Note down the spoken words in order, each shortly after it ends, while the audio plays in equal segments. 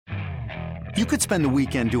You could spend the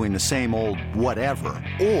weekend doing the same old whatever,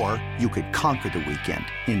 or you could conquer the weekend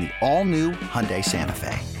in the all-new Hyundai Santa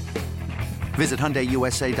Fe. Visit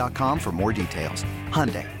HyundaiUSA.com for more details.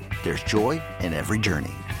 Hyundai, there's joy in every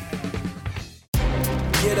journey.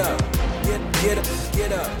 Get up, get up,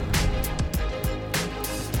 get up.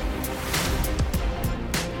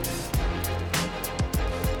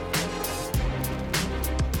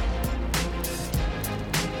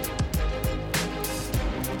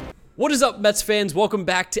 What is up, Mets fans? Welcome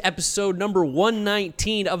back to episode number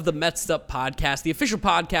 119 of the Mets Up podcast, the official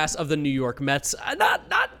podcast of the New York Mets.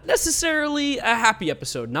 Not necessarily a happy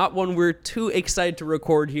episode, not one we're too excited to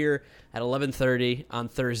record here at 11:30 on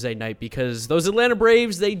Thursday night, because those Atlanta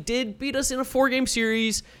Braves, they did beat us in a 4-game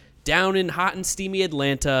series down in hot and steamy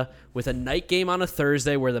Atlanta with a night game on a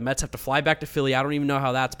Thursday where the Mets have to fly back to Philly. I don't even know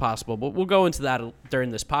how that's possible, but we'll go into that during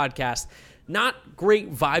this podcast. Not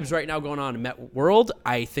great vibes right now going on in Met World.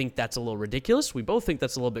 I think that's a little ridiculous. We both think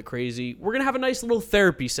that's a little bit crazy. We're going to have a nice little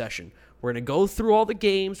therapy session. We're going to go through all the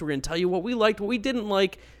games. We're going to tell you what we liked, what we didn't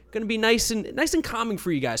like. Going to be nice and calming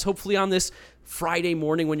for you guys. Hopefully on this Friday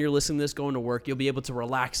morning when you're listening to this going to work, you'll be able to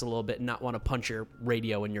relax a little bit and not want to punch your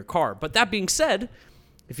radio in your car. But that being said,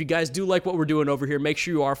 if you guys do like what we're doing over here, make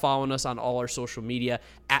sure you are following us on all our social media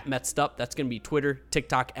at MetsUp. That's going to be Twitter,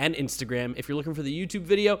 TikTok, and Instagram. If you're looking for the YouTube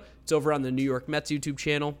video, it's over on the New York Mets YouTube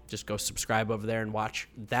channel. Just go subscribe over there and watch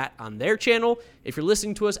that on their channel. If you're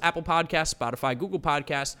listening to us, Apple Podcasts, Spotify, Google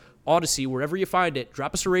Podcasts, Odyssey, wherever you find it,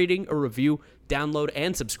 drop us a rating, a review, download,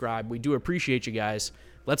 and subscribe. We do appreciate you guys.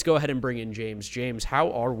 Let's go ahead and bring in James. James,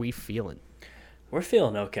 how are we feeling? We're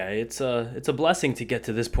feeling okay. It's a blessing to get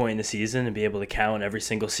to this point in the season and be able to count every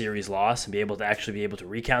single series loss and be able to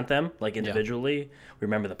recount them like individually. Yeah. We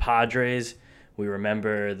remember the Padres. We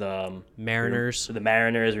remember the Mariners. We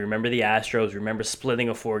remember the Astros. We remember splitting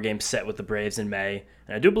a 4-game set with the Braves in May.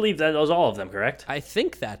 And I do believe that was all of them, correct? I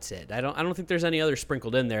think that's it. I don't think there's any other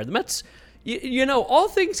sprinkled in there. The Mets, you know, all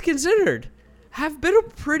things considered, have been a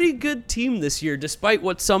pretty good team this year, despite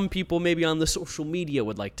what some people maybe on the social media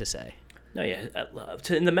would like to say. No, yeah.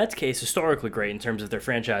 In the Mets' case, historically great in terms of their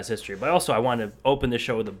franchise history. But also, I want to open the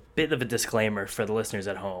show with a bit of a disclaimer for the listeners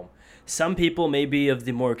at home. Some people, maybe of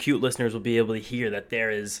the more acute listeners, will be able to hear that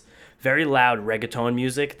there is very loud reggaeton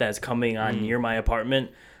music that's coming on near my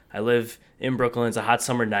apartment. I live in Brooklyn. It's a hot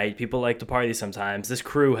summer night. People like to party sometimes. This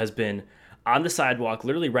crew has been on the sidewalk,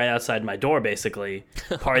 literally right outside my door, basically,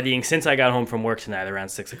 partying since I got home from work tonight around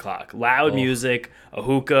 6 o'clock. Loud music, a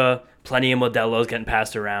hookah, plenty of Modelo's getting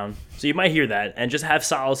passed around. So you might hear that, and just have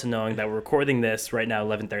solace in knowing that we're recording this right now,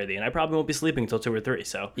 11:30, and I probably won't be sleeping until 2 or 3.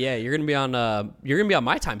 So yeah, you're gonna be on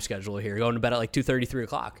my time schedule here, going to bed at like 2:30, 3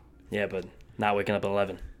 o'clock. Yeah, but not waking up at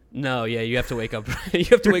 11. No, yeah, you have to wake up. You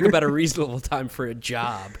have to wake up at a reasonable time for a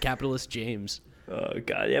job, capitalist James. Oh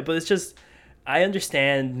God, yeah, but it's just. I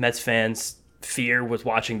understand Mets fans' fear with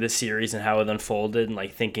watching this series and how it unfolded and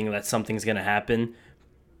like thinking that something's going to happen,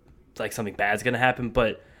 like something bad's going to happen.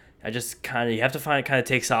 But I just you have to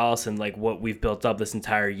take solace in like what we've built up this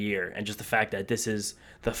entire year. And just the fact that this is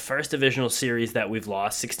the first divisional series that we've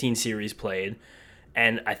lost, 16 series played.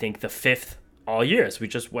 And I think the 5th all year, as we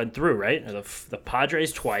just went through, right? The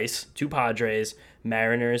Padres twice, 2 Padres,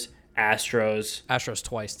 Mariners, Astros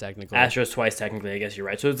twice technically, I guess you're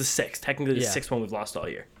right. So it was the 6th, technically the 6th one we've lost all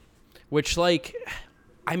year. Which, like,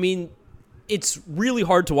 I mean, it's really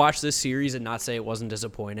hard to watch this series and not say it wasn't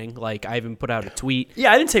disappointing. Like, I even put out a tweet.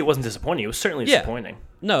 Yeah, I didn't say it wasn't disappointing. It was certainly disappointing.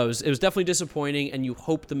 No, it was definitely disappointing, and you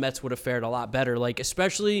hope the Mets would have fared a lot better. Like,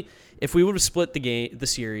 especially if we would have split the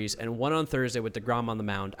series and won on Thursday with DeGrom on the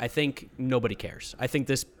mound, I think nobody cares. I think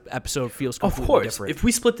this episode feels completely different. If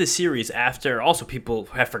we split this series after, also people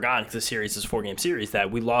have forgotten because the series is a 4-game series,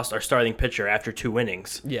 that we lost our starting pitcher after 2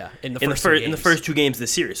 innings. Yeah, in the first 2 games of the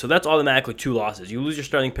series. So that's automatically 2 losses. You lose your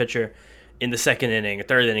starting pitcher in the 2nd inning, or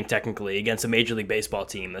 3rd inning technically, against a Major League Baseball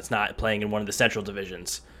team that's not playing in one of the Central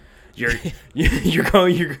divisions. You're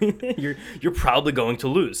probably going to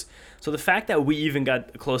lose. So the fact that we even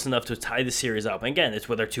got close enough to tie the series up, and again, it's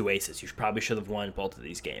with our 2 aces. You probably should have won both of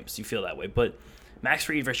these games. You feel that way, but Max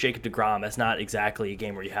Fried versus Jacob deGrom, that's not exactly a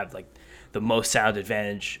game where you have like the most sound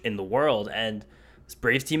advantage in the world. And this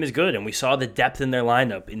Braves team is good, and we saw the depth in their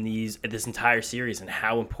lineup in this entire series and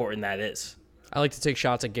how important that is. I like to take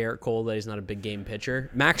shots at Garrett Cole that he's not a big game pitcher.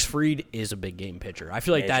 Max Fried is a big game pitcher. I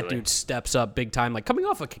feel like that dude steps up big time. Like coming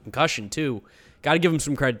off a concussion too. Got to give him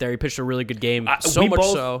some credit there. He pitched a really good game.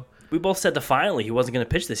 We both said that finally he wasn't going to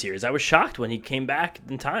pitch this series. I was shocked when he came back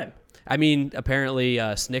in time. I mean, apparently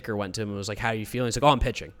Snicker went to him and was like, how are you feeling? He's like, oh, I'm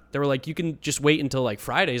pitching. They were like, you can just wait until like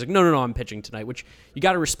Friday. He's like, no, I'm pitching tonight, which you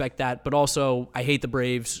got to respect that. But also, I hate the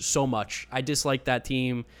Braves so much. I dislike that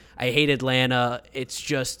team. I hate Atlanta. It's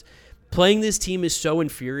just playing this team is so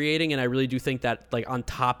infuriating. And I really do think that like on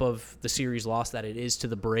top of the series loss that it is to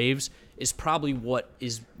the Braves is probably what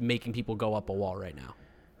is making people go up a wall right now.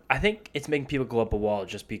 I think it's making people go up a wall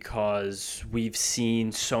just because we've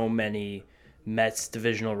seen so many Mets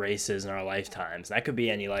divisional races in our lifetimes. That could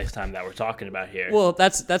be any lifetime that we're talking about here. Well,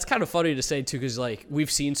 that's kind of funny to say too, because like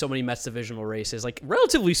we've seen so many Mets divisional races. Like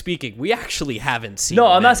relatively speaking, we actually haven't seen. No,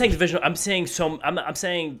 I'm many. not saying divisional. I'm saying I'm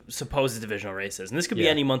saying supposed divisional races, and this could be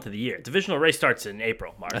any month of the year. Divisional race starts in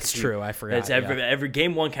April, Mark. That's true. I forgot. It's every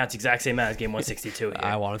game one counts the exact same amount as game 162 here.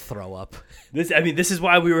 I want to throw up. This is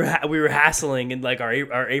why we were hassling in like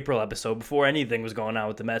our April episode before anything was going on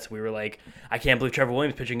with the Mets. We were like, I can't believe Trevor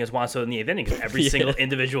Williams pitching against Juan Soto in the 8th inning, because every single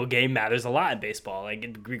individual game matters a lot in baseball. Like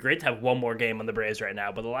it'd be great to have one more game on the Braves right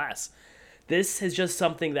now, but alas, this is just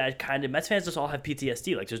something that kind of Mets fans just all have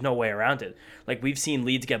PTSD. Like there's no way around it. Like we've seen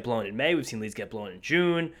leads get blown in May, we've seen leads get blown in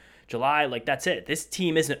June, July. Like that's it. This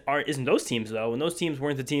team isn't those teams though, and those teams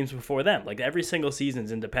weren't the teams before them. Like every single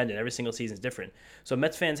season's independent, every single season's different. So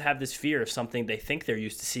Mets fans have this fear of something they think they're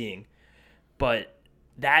used to seeing, but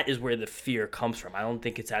that is where the fear comes from. I don't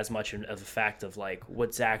think it's as much of a fact of like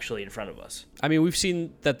what's actually in front of us. I mean, we've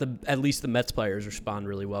seen that at least the Mets players respond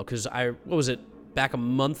really well, because what was it, back a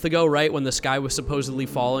month ago, right, when the sky was supposedly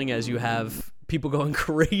falling as you have people going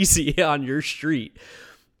crazy on your street.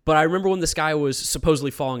 But I remember when the sky was supposedly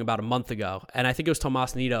falling about a month ago, and I think it was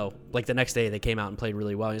Tomas Nido, like the next day they came out and played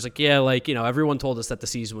really well. And he's like, yeah, like, you know, everyone told us that the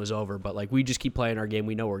season was over, but like we just keep playing our game.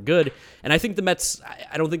 We know we're good. And I think the Mets,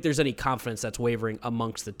 I don't think there's any confidence that's wavering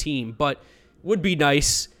amongst the team, but would be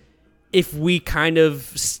nice if we kind of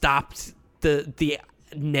stopped the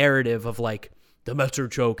narrative of like the Mets are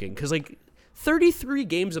choking. Because like 33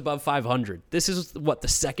 games above 500. This is the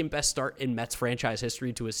second best start in Mets franchise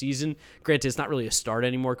history to a season. Granted, it's not really a start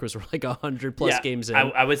anymore because we're like 100 plus games in.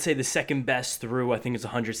 I would say the second best through, I think it's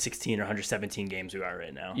 116 or 117 games we are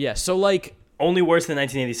right now. Yeah, so like only worse than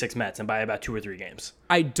 1986 Mets, and by about 2 or 3 games.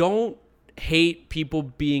 I don't hate people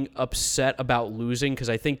being upset about losing, because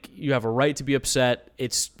I think you have a right to be upset.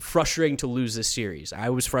 It's frustrating to lose this series. I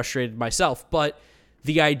was frustrated myself, but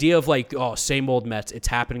the idea of like, oh, same old Mets, it's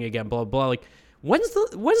happening again, blah, blah, blah. Like, when's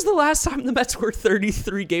the last time the Mets were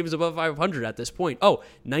 33 games above 500 at this point? Oh,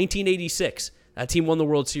 1986. That team won the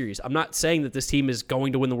World Series. I'm not saying that this team is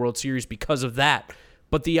going to win the World Series because of that,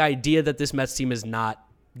 but the idea that this Mets team is not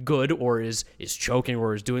good or is choking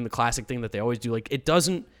or is doing the classic thing that they always do, like, it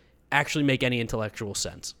doesn't actually make any intellectual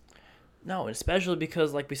sense. No, and especially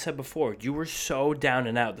because, like we said before, you were so down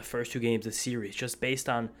and out the first 2 games of the series just based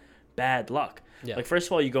on bad luck. Yeah. Like, first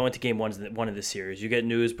of all, you go into game one of the series. You get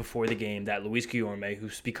news before the game that Luis Guillorme,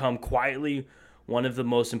 who's become quietly one of the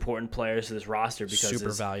most important players to this roster because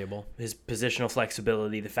super valuable. His positional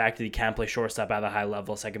flexibility, the fact that he can play shortstop at a high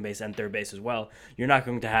level, second base and third base as well, you're not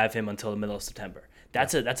going to have him until the middle of September.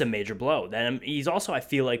 That's a major blow. Then he's also, I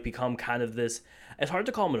feel like, become kind of this. It's hard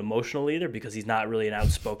to call him an emotional leader because he's not really an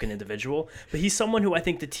outspoken individual, but he's someone who I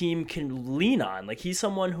think the team can lean on. Like, he's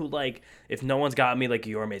someone who, like, if no one's got me, like,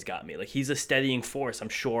 Guillorme's got me. Like, he's a steadying force, I'm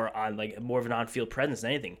sure, on, like, more of an on-field presence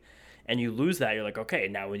than anything. And you lose that, you're like, okay,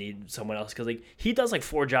 now we need someone else. Because, like, he does, like,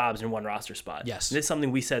 4 jobs in one roster spot. Yes. And this is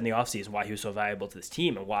something we said in the offseason, why he was so valuable to this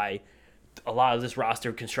team and why a lot of this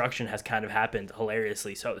roster construction has kind of happened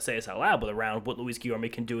hilariously, so to say this out loud, but around what Luis Guillorme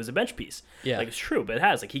can do as a bench piece. Yeah. Like, it's true, but it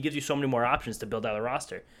has. Like, he gives you so many more options to build out a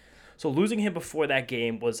roster. So losing him before that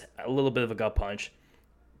game was a little bit of a gut punch.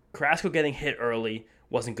 Carrasco getting hit early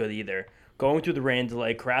wasn't good either. Going through the rain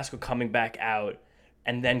delay, Carrasco coming back out,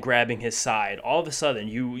 and then grabbing his side. All of a sudden,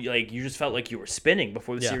 you just felt like you were spinning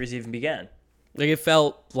before the series even began. Like, it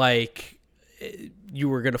felt like you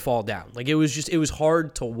were going to fall down. Like, it was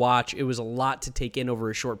hard to watch. It was a lot to take in over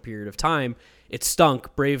a short period of time. It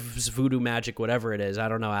stunk. Braves voodoo magic, whatever it is. I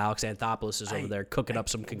don't know. Alex Anthopoulos is over there cooking up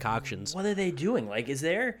some concoctions. What are they doing? Like, is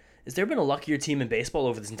there been a luckier team in baseball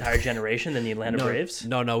over this entire generation than the Atlanta Braves?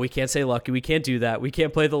 No, we can't say lucky. We can't do that. We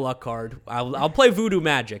can't play the luck card. I'll play voodoo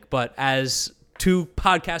magic, but as 2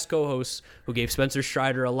 podcast co-hosts who gave Spencer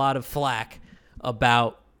Strider a lot of flack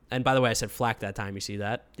about. And by the way, I said flack that time. You see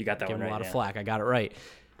that? You got that Give one him right. A lot of flack. I got it right.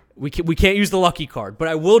 We can't use the lucky card, but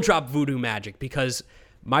I will drop voodoo magic because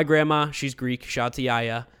my grandma, she's Greek. Shout out to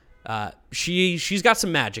Yaya. She's got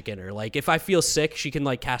some magic in her. Like, if I feel sick, she can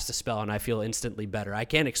like cast a spell and I feel instantly better. I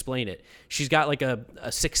can't explain it. She's got like a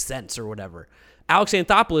sixth sense or whatever. Alex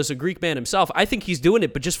Anthopoulos, a Greek man himself, I think he's doing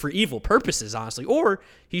it, but just for evil purposes, honestly. Or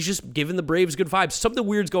he's just giving the Braves good vibes. Something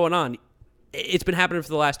weird's going on. It's been happening for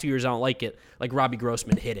the last 2 years. I don't like it. Like Robbie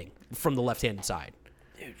Grossman hitting from the left-handed side.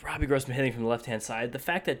 Dude, Robbie Grossman hitting from the left-hand side. The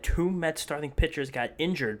fact that 2 Mets starting pitchers got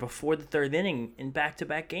injured before the 3rd inning in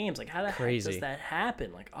back-to-back games. Like, how the heck does that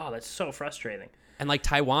happen? Like, oh, that's so frustrating. And like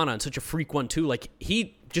Taijuan on such a freak one too. Like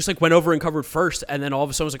he just like went over and covered first, and then all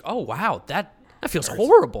of a sudden was like, oh wow, that feels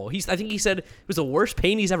horrible. I think he said it was the worst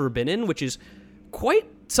pain he's ever been in, which is quite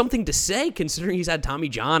something to say considering he's had Tommy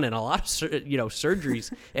John and a lot of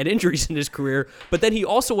surgeries and injuries in his career. But then he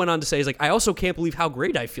also went on to say, he's like, I also can't believe how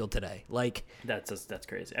great I feel today. Like that's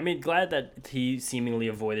crazy. I mean, glad that he seemingly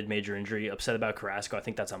avoided major injury. Upset about Carrasco. I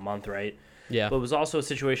think that's a month, right? Yeah. But it was also a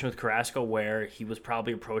situation with Carrasco where he was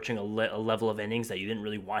probably approaching a level of innings that you didn't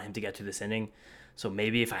really want him to get to this inning. So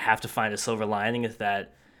maybe if I have to find a silver lining is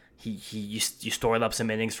that you stored up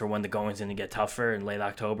some innings for when the going's going to get tougher in late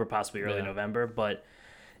October, possibly early November. But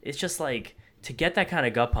it's just like to get that kind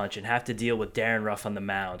of gut punch and have to deal with Darren Ruff on the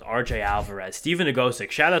mound, RJ Alvarez, Steven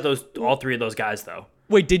Nagosic. Shout out all 3 of those guys, though.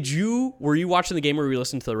 Wait, were you watching the game or were you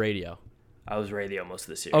listening to the radio? I was radio most of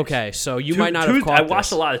the series. Okay, so you might not have caught this. I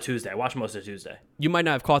watched a lot of Tuesday. I watched most of Tuesday. You might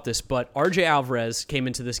not have caught this, but RJ Alvarez came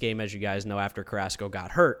into this game, as you guys know, after Carrasco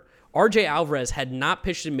got hurt. RJ Alvarez had not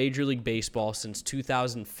pitched in Major League Baseball since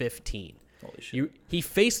 2015. Holy shit. He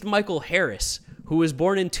faced Michael Harris, who was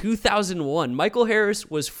born in 2001. Michael Harris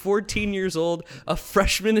was 14 years old, a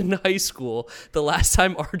freshman in high school, the last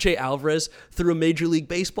time RJ Alvarez threw a Major League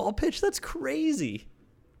Baseball pitch. That's crazy.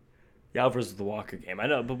 The Alvarez was the Walker game. I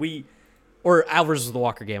know, but Or Alvarez was the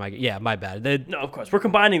Walker game. Yeah, my bad. No, of course. We're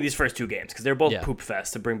combining these first 2 games because they're both poop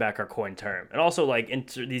fest to bring back our coin term. And also, like,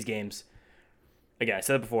 into these games, again, I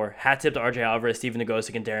said it before, hat tip to RJ Alvarez, Steven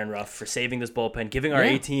Nagosic, and Darren Ruff for saving this bullpen, giving our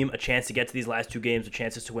A-team a chance to get to these last 2 games with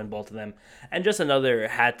chances to win both of them. And just another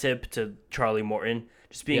hat tip to Charlie Morton,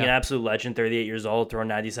 just being an absolute legend, 38 years old, throwing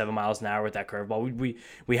 97 miles an hour with that curveball.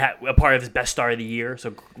 We had a part of his best start of the year,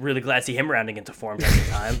 so really glad to see him rounding into form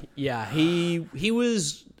every time. Yeah, he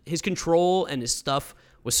was... His control and his stuff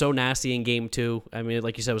was so nasty in game 2. I mean,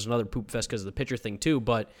 like you said, it was another poop fest because of the pitcher thing too,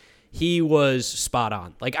 but he was spot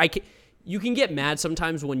on. Like you can get mad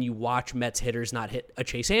sometimes when you watch Mets hitters not hit a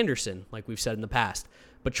Chase Anderson, like we've said in the past.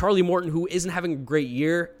 But Charlie Morton, who isn't having a great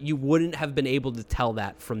year, you wouldn't have been able to tell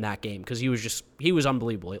that from that game because he was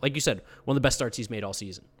unbelievable. Like you said, one of the best starts he's made all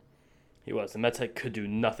season. He was. The Mets could do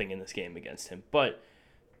nothing in this game against him. But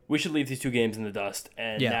we should leave these 2 games in the dust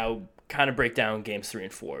and now kind of break down games 3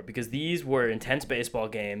 and 4 because these were intense baseball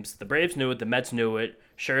games. The Braves knew it. The Mets knew it.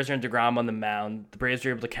 Scherzer and DeGrom on the mound. The Braves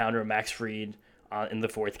were able to counter Max Fried in the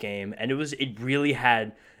 4th game, and it really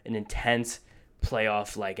had an intense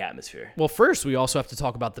playoff-like atmosphere. Well, first, we also have to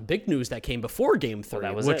talk about the big news that came before Game 3,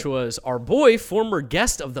 which was our boy, former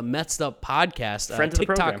guest of the Metsed Up podcast. Friend of the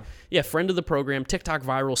program. Yeah, friend of the program, TikTok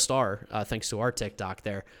viral star, thanks to our TikTok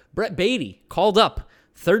there. Brett Beatty called up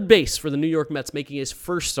third base for the New York Mets, making his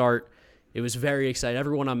first start. It was very exciting.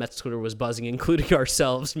 Everyone on Mets Twitter was buzzing, including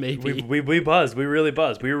ourselves, maybe. We buzzed. We really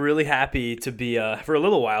buzzed. We were really happy to be, for a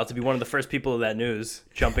little while, to be one of the first people of that news,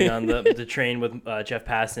 jumping on the train with Jeff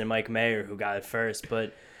Passan and Mike Mayer, who got it first.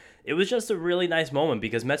 But it was just a really nice moment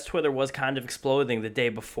because Mets Twitter was kind of exploding the day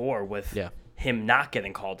before with him not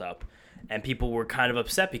getting called up. And people were kind of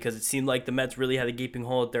upset because it seemed like the Mets really had a gaping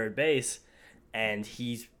hole at third base. And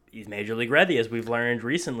he's major league ready, as we've learned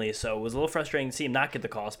recently. So it was a little frustrating to see him not get the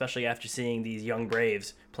call, especially after seeing these young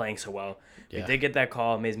Braves playing so well. Yeah. He did get that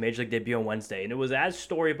call, made his major league debut on Wednesday. And it was as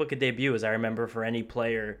storybook a debut as I remember for any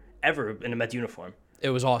player ever in a Mets uniform. It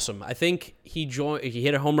was awesome. I think he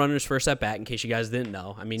hit a home run in his first at-bat, in case you guys didn't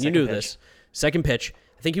know. I mean, you knew this. Second pitch.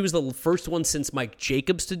 I think he was the first one since Mike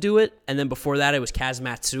Jacobs to do it, and then before that it was Kaz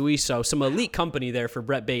Matsui, so some elite company there for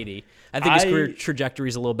Brett Beatty. I think his career trajectory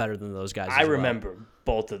is a little better than those guys. I remember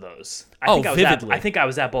both of those. Vividly. I think I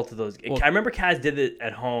was at both of those. I remember Kaz did it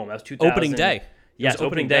at home. That was 2000. Opening day. Yes,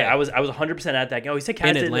 opening day. I was 100% at that game. Oh, he said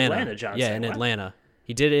Kaz did it in Atlanta, John. Yeah, in Atlanta.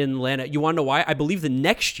 He did it in Atlanta. You want to know why? I believe the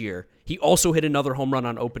next year he also hit another home run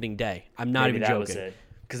on opening day. I'm not even joking. That was it.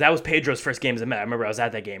 Because that was Pedro's first game as a Met. I remember I was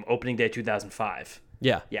at that game, opening day 2005.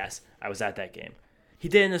 Yeah. Yes, I was at that game. He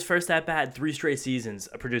did in his first at-bat 3 straight seasons,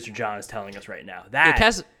 producer John is telling us right now.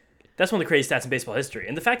 That's one of the craziest stats in baseball history.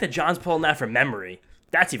 And the fact that John's pulling that from memory,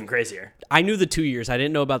 that's even crazier. I knew the 2 years. I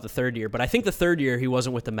didn't know about the third year. But I think the third year he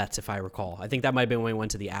wasn't with the Mets, if I recall. I think that might have been when he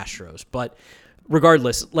went to the Astros. But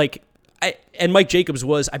regardless, and Mike Jacobs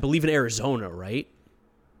was, I believe, in Arizona, right?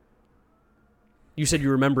 You said you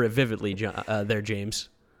remember it vividly there, James.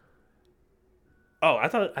 Oh, I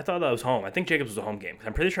thought that was home. I think Jacobs was a home game.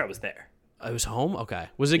 I'm pretty sure I was there. It was home? Okay.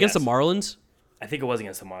 Was it against the Marlins? I think it was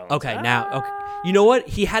against the Marlins. Okay, okay. You know what?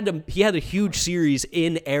 He had a huge series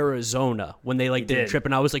in Arizona when they did a trip,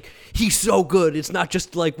 and I was like, he's so good. It's not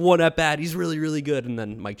just like one at bat. He's really, really good. And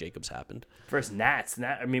then Mike Jacobs happened. First Nats.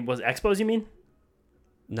 Was it Expos? You mean?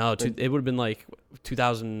 No, it would have been like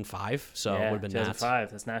 2005. So it would have been 2005.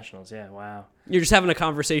 Nats. That's Nationals. Yeah, wow. You're just having a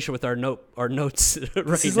conversation with our notes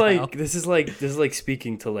right now. This is like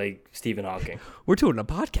speaking to like Stephen Hawking. We're doing a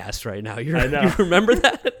podcast right now. I know. You remember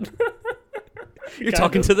that? You're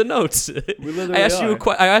talking to the notes.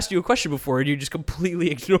 I asked you a question before, and you just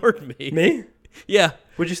completely ignored me. Me? Yeah.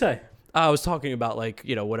 What'd you say? I was talking about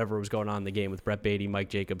whatever was going on in the game with Brett Beatty, Mike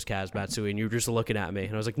Jacobs, Kaz Matsui, and you were just looking at me,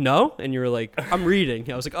 and I was like, no, and you were like, I'm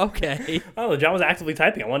reading. I was like, okay. Oh, John was actively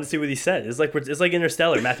typing. I wanted to see what he said. It's like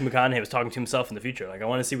Interstellar. Matthew McConaughey was talking to himself in the future. Like I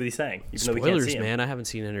want to see what he's saying, even though we can't see him. Man, I haven't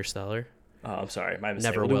seen Interstellar. Oh, I'm sorry, my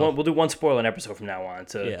mistake. Never we'll do one spoiler an episode from now on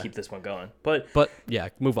to keep this one going. But yeah,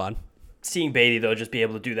 move on. Seeing Beatty though, just be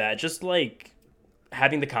able to do that, just like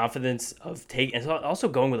having the confidence of taking, and also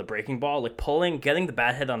going with a breaking ball, like getting the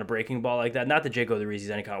bat head on a breaking ball like that. Not that Jake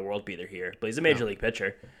Odorizzi's any kind of world beater here, but he's a major league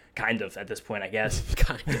pitcher, kind of at this point, I guess.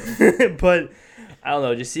 Kind of. But I don't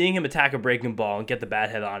know, just seeing him attack a breaking ball and get the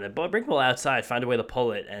bat head on it, but breaking ball outside, find a way to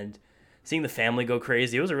pull it, and seeing the family go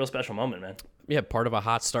crazy, it was a real special moment, man. Yeah, part of a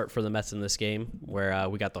hot start for the Mets in this game, where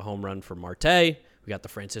we got the home run from Marte. We got the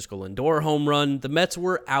Francisco Lindor home run. The Mets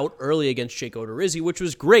were out early against Jake Odorizzi, which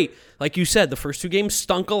was great. Like you said, the first two games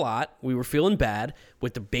stunk a lot. We were feeling bad.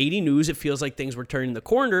 With the Beatty news, it feels like things were turning the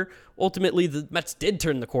corner. Ultimately, the Mets did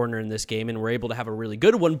turn the corner in this game and were able to have a really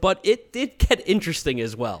good one, but it did get interesting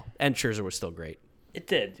as well. And Scherzer was still great. It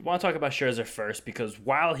did. I want to talk about Scherzer first because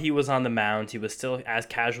while he was on the mound, he was still as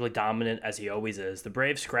casually dominant as he always is. The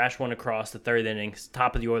Braves scratched one across the third inning,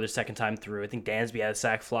 top of the order, second time through. I think Dansby had a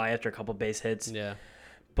sac fly after a couple base hits. Yeah.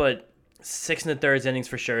 But 6 1/3 innings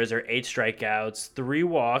for Scherzer, 8 strikeouts, 3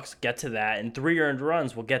 walks, get to that, and 3 earned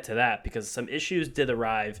runs, we'll get to that because some issues did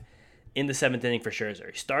arrive in the 7th inning for Scherzer.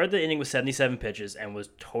 He started the inning with 77 pitches and was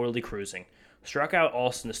totally cruising. Struck out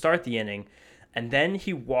Alston to start the inning, and then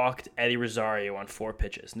he walked Eddie Rosario on 4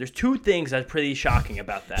 pitches. And there's 2 things that's pretty shocking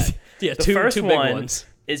about that. Yeah, the two first big one ones.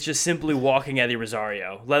 is just simply walking Eddie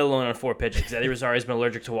Rosario, let alone on 4 pitches, because Eddie Rosario's been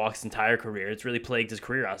allergic to walks his entire career. It's really plagued his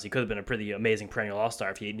career, honestly. He could have been a pretty amazing perennial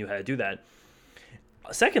all-star if he knew how to do that.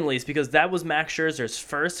 Secondly, it's because that was Max Scherzer's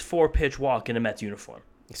first 4-pitch walk in a Mets uniform.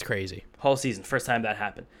 It's crazy. Whole season, first time that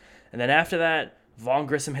happened. And then after that, Vaughn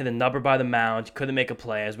Grissom hit a number by the mound, couldn't make a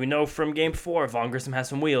play. As we know from Game 4, Vaughn Grissom has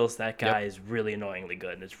some wheels. That guy is really annoyingly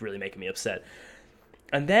good, and it's really making me upset.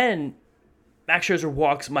 And then Max Scherzer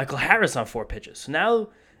walks Michael Harris on 4 pitches. So now,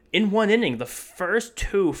 in one inning, the first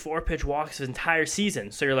 2 4-pitch walks of his entire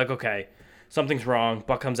season. So you're like, okay, something's wrong.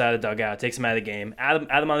 Buck comes out of the dugout, takes him out of the game. Adam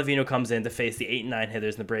Ottavino comes in to face the 8 and 9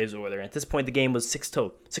 hitters in the Braves order. At this point, the game was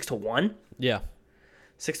 6-1. Yeah.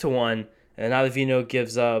 6-1, and then Ottavino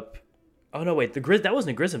gives up. Oh no, wait, that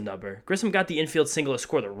wasn't a Grissom number. Grissom got the infield single to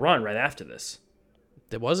score the run right after this.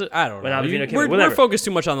 Was it? I don't know. We're We're focused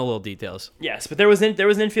too much on the little details. Yes, but there was an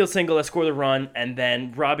infield single that scored the run, and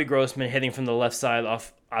then Robbie Grossman hitting from the left side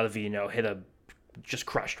off Ottavino just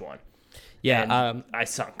crushed one. Yeah, and I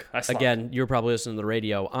sunk. Again, you were probably listening to the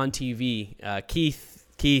radio. On TV,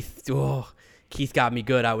 Keith got me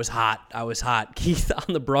good. I was hot. Keith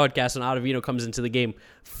on the broadcast, and Ottavino comes into the game.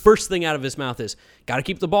 First thing out of his mouth is, got to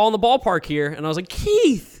keep the ball in the ballpark here. And I was like,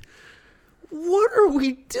 Keith, what are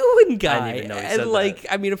we doing, guy? I didn't even know he said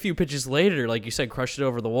that. A few pitches later, like you said, crushed it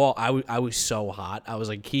over the wall. I was so hot. I was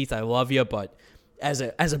like, Keith, I love you, but as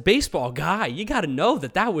a baseball guy, you got to know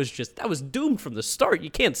that was doomed from the start. You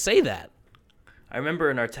can't say that. I remember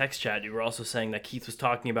in our text chat, you were also saying that Keith was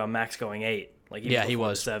talking about Max going 8. He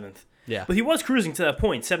was. The 7th. Yeah. But he was cruising to that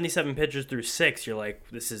point. 77 pitches through 6. You're like,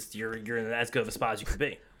 you're in as good of a spot as you could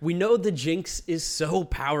be. We know the jinx is so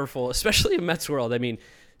powerful, especially in Mets world. I mean,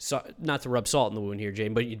 so, not to rub salt in the wound here,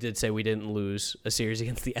 Jane, but you did say we didn't lose a series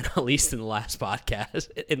against the NL East in the last podcast,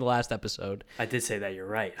 in the last episode. I did say that. You're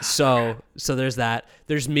right. So there's that.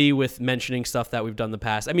 There's me with mentioning stuff that we've done in the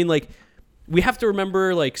past. I mean, like, we have to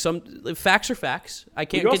remember, like, some facts are facts. I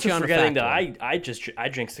can't get you on a fact. Forgetting that I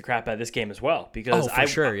jinxed the crap out of this game as well because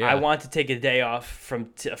I want to take a day off from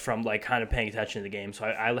like kind of paying attention to the game. So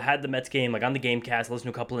I had the Mets game like on the GameCast, listened to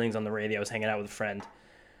a couple innings on the radio. I was hanging out with a friend,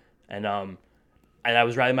 and I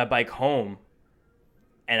was riding my bike home,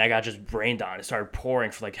 and I got just rained on. It started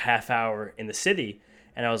pouring for like half hour in the city,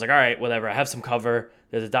 and I was like, all right, whatever. I have some cover.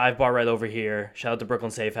 There's a dive bar right over here. Shout out to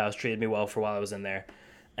Brooklyn Safe House. Treated me well for while I was in there,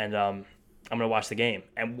 and I'm going to watch the game.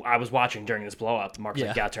 And I was watching during this blowout. Mark's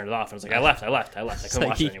like, yeah, turn it off. And I was like, I left. I couldn't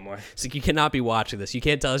watch it anymore. It's like, you cannot be watching this. You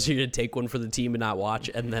can't tell us you're going to take one for the team and not watch,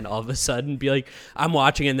 and then all of a sudden be like, I'm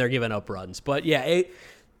watching and they're giving up runs. But yeah,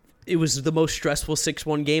 it was the most stressful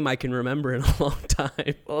 6-1 game I can remember in a long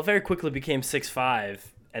time. Well, it very quickly became 6-5,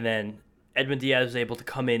 and then Edwin Diaz was able to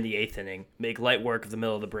come in the 8th inning, make light work of the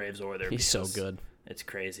middle of the Braves order. He's so good. It's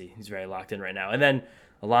crazy. He's very locked in right now. And then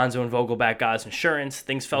Alonso and Vogelback got us insurance.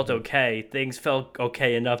 Things felt okay. Things felt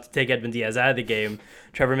okay enough to take Edwin Diaz out of the game.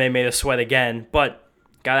 Trevor May made us sweat again, but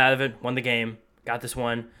got out of it, won the game, got this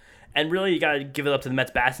one. And really, you got to give it up to the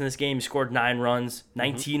Mets bats in this game. He scored 9 runs,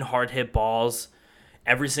 19 hard-hit balls.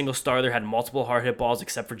 Every single starter had multiple hard-hit balls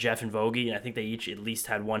except for Jeff and Vogie, and I think they each at least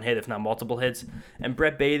had one hit, if not multiple hits. And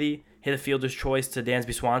Brett Baty hit a fielder's choice to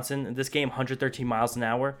Dansby Swanson. In this game, 113 miles an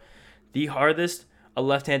hour. The hardest a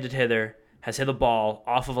left-handed hitter has hit a ball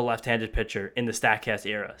off of a left-handed pitcher in the StatCast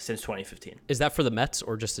era since 2015. Is that for the Mets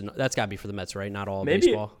or just that's got to be for the Mets, right? Not all Maybe,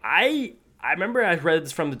 baseball. I remember I read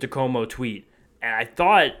this from the Tacoma tweet, and I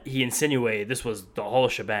thought he insinuated this was the whole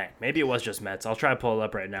shebang. Maybe it was just Mets. I'll try to pull it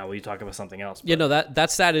up right now while you talk about something else. Yeah, no, that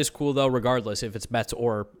stat is cool, though, regardless if it's Mets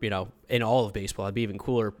or, in all of baseball. It'd be even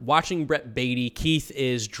cooler. Watching Brett Baty, Keith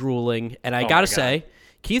is drooling, and I got to say,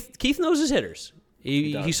 Keith knows his hitters.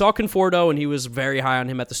 He saw Conforto, and he was very high on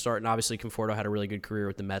him at the start, and obviously Conforto had a really good career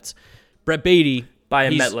with the Mets. Brett Baty... By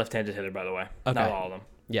a Met left-handed hitter, by the way. Okay. Not all of them.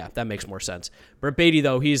 Yeah, that makes more sense. Brett Baty,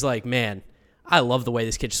 though, he's like, man, I love the way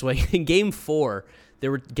this kid swings. In Game 4,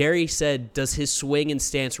 Gary said, does his swing and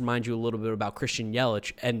stance remind you a little bit about Christian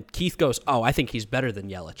Yelich? And Keith goes, oh, I think he's better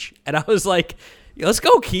than Yelich. And I was like, let's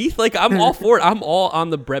go, Keith. Like, I'm all for it. I'm all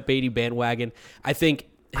on the Brett Baty bandwagon. I think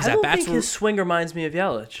his at-bats his swing reminds me of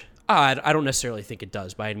Yelich. I don't necessarily think it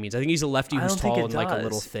does by any means. I think he's a lefty who's tall and like a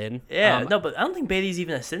little thin. Yeah, no, but I don't think Beatty's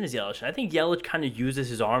even as thin as Yelich. I think Yelich kind of uses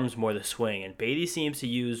his arms more to swing, and Beatty seems to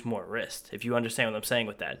use more wrist, if you understand what I'm saying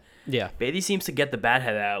with that. Yeah. Beatty seems to get the bat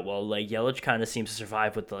head out, while like Yelich kind of seems to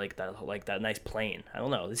survive with that nice plane. I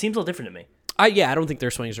don't know. It seems a little different to me. I don't think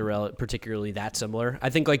their swings are particularly that similar.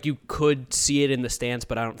 I think like you could see it in the stance,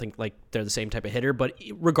 but I don't think like they're the same type of hitter. But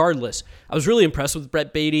regardless, I was really impressed with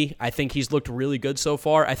Brett Baty. I think he's looked really good so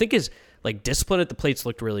far. I think his like discipline at the plate's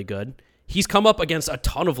looked really good. He's come up against a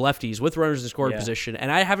ton of lefties with runners in scoring position,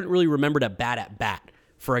 and I haven't really remembered a bad at bat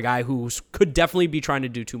for a guy who could definitely be trying to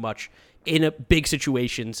do too much in a big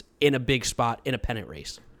situations, in a big spot, in a pennant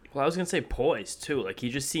race. Well, I was going to say poised, too. Like, he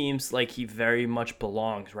just seems like he very much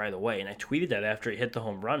belongs right away. And I tweeted that after he hit the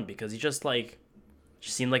home run because he just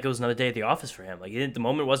seemed like it was another day at the office for him. Like, the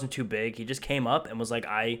moment wasn't too big. He just came up and was like,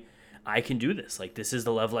 I can do this. Like, this is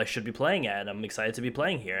the level I should be playing at. I'm excited to be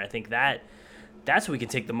playing here. I think that's what we can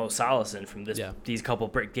take the most solace in from these couple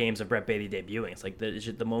games of Brett Baty debuting. It's like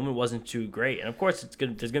the moment wasn't too great. And, of course, there's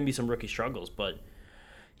going to be some rookie struggles, but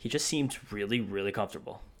he just seemed really, really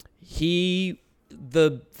comfortable.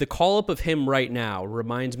 The call-up of him right now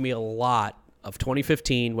reminds me a lot of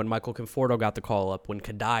 2015 when Michael Conforto got the call-up when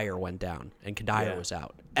Kadire went down and Kadire was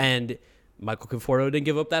out. And Michael Conforto didn't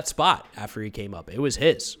give up that spot after he came up. It was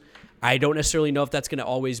his. I don't necessarily know if that's going to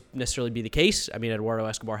always necessarily be the case. I mean, Eduardo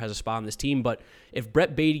Escobar has a spot on this team, but if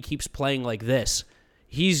Brett Baty keeps playing like this,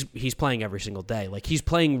 he's playing every single day. Like, he's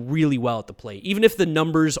playing really well at the plate. Even if the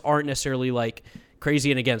numbers aren't necessarily like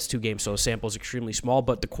crazy and against 2 games, so sample is extremely small,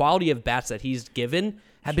 but the quality of bats that he's given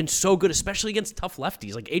have been so good, especially against tough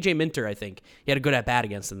lefties. Like AJ Minter, I think he had a good at bat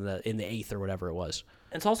against in the 8th or whatever it was.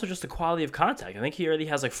 It's also just the quality of contact. I think he already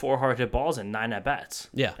has like 4 hard hit balls and 9 at bats.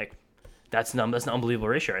 Yeah, like that's an unbelievable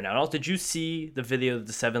ratio right now. And also, did you see the video that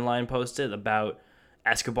the 7 Line posted about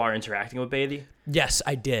Escobar interacting with Baty? Yes,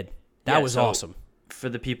 I did. That was awesome. For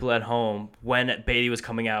the people at home, when Baty was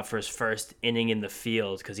coming out for his first inning in the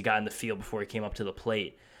field, because he got in the field before he came up to the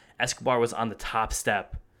plate, Escobar was on the top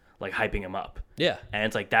step, like hyping him up. Yeah, and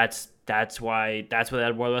it's like that's what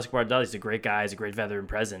Eduardo Escobar does. He's a great guy. He's a great veteran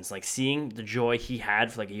presence. Like seeing the joy he had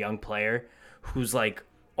for like a young player who's like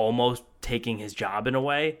almost taking his job in a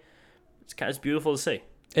way, it's beautiful to see.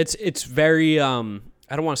 It's very I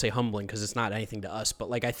don't want to say humbling because it's not anything to us, but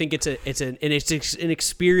like I think it's an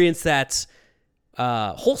experience that's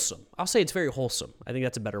wholesome. I'll say it's very wholesome. I think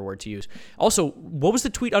that's a better word to use. Also, what was the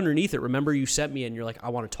tweet underneath it? Remember you sent me and you're like, I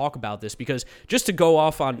want to talk about this because just to go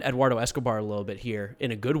off on Eduardo Escobar a little bit here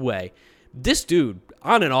in a good way, this dude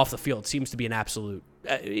on and off the field seems to be an absolute,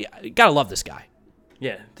 gotta love this guy.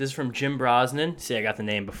 Yeah, this is from Jim Brosnan. See, I got the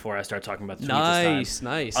name before I start talking about the tweet Nice, this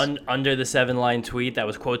time. nice. Under the 7 Line tweet that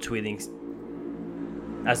was quote tweeting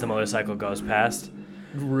as the motorcycle goes past.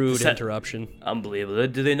 Rude interruption. Unbelievable.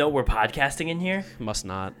 Do they know we're podcasting in here? Must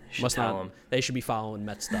not. Must tell not. They should be following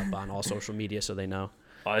Met stuff on all social media so they know.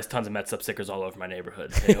 Oh, there's tons of Mets up stickers all over my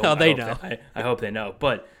neighborhood. I hope they know.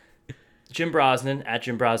 But Jim Brosnan, at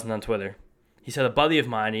Jim Brosnan on Twitter, he said a buddy of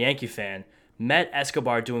mine, a Yankee fan, met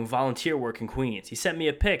Escobar doing volunteer work in Queens. He sent me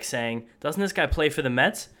a pic saying, doesn't this guy play for the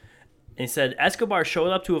Mets? And he said, Escobar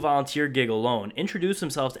showed up to a volunteer gig alone, introduced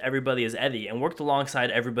himself to everybody as Eddie, and worked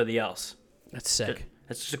alongside everybody else. That's sick.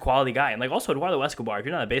 That's just a quality guy. And like also Eduardo Escobar, if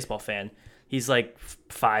you're not a baseball fan, he's like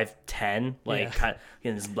 5'10", like kind of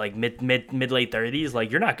in his like mid late 30s.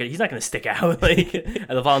 Like he's not gonna stick out like at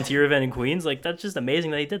a volunteer event in Queens. Like that's just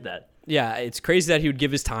amazing that he did that. Yeah, it's crazy that he would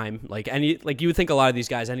give his time. Like you would think a lot of these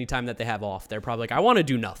guys, anytime that they have off, they're probably like, I want to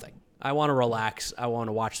do nothing. I want to relax. I want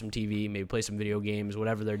to watch some TV, maybe play some video games,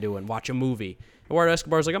 whatever they're doing, watch a movie. Eduardo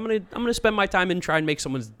Escobar's like, I'm gonna spend my time and try and make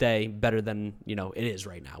someone's day better than it is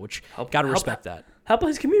right now. Which gotta respect that. Help out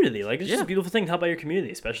his community. Like it's just a beautiful thing to help out your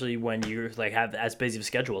community, especially when you like have as busy of a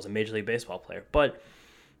schedule as a Major League Baseball player. But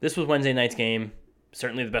this was Wednesday night's game,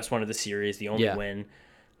 certainly the best one of the series, the only win.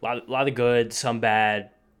 A lot of good, some bad.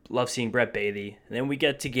 Love seeing Brett Baty. And then we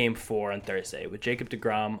get to game 4 on Thursday with Jacob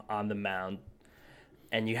deGrom on the mound.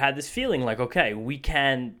 And you had this feeling like, okay, we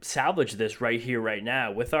can salvage this right here, right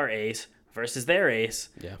now with our ace versus their ace.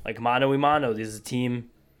 Yeah. Like mano a mano. This is a team.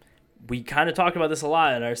 We kind of talked about this a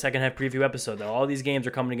lot in our second half preview episode, that all these games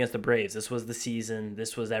are coming against the Braves. This was the season.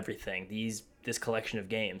 This was everything. This collection of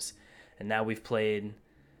games. And now we've played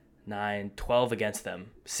 9, 12 against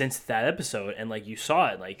them since that episode. And like you saw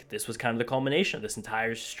it, like this was kind of the culmination of this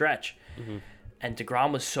entire stretch. Mm-hmm. And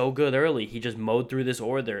deGrom was so good early. He just mowed through this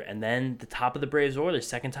order. And then the top of the Braves order,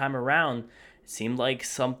 second time around, it seemed like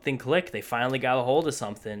something clicked. They finally got a hold of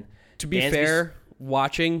something. To be fair,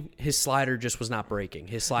 watching, his slider just was not breaking.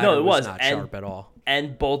 His slider was not sharp at all.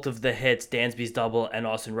 And both of the hits, Dansby's double and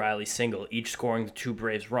Austin Riley's single, each scoring the 2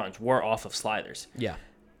 Braves runs, were off of sliders. Yeah.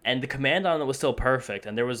 And the command on it was still perfect.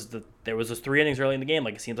 And there was those 3 innings early in the game,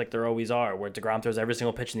 like it seems like there always are, where deGrom throws every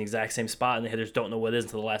single pitch in the exact same spot, and the hitters don't know what it is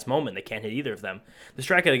until the last moment. They can't hit either of them. The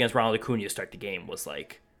strikeout against Ronald Acuna to start the game was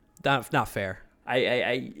like not fair.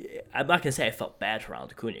 I'm not gonna say I felt bad for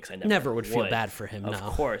Ronald Acuna because I never would feel bad for him. Of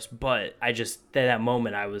course, but I just at that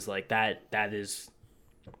moment I was like that is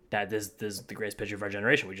the greatest pitcher of our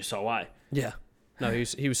generation. We just saw why. Yeah. No,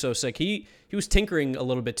 he was so sick. He was tinkering a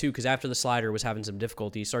little bit too, because after the slider was having some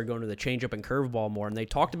difficulty, he started going to the changeup and curveball more. And they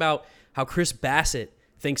talked about how Chris Bassett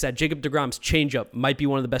thinks that Jacob deGrom's changeup might be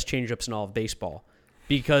one of the best changeups in all of baseball,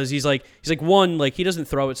 because he's like one, like he doesn't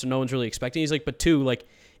throw it, so no one's really expecting. He's like, but 2, like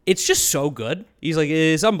it's just so good. He's like,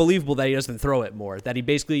 it's unbelievable that he doesn't throw it more. That he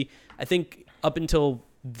basically, I think up until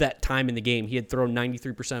that time in the game, he had thrown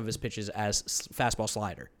 93% of his pitches as fastball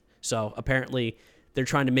slider. So apparently they're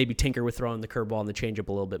trying to maybe tinker with throwing the curveball and the changeup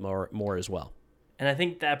a little bit more as well. And I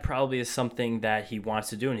think that probably is something that he wants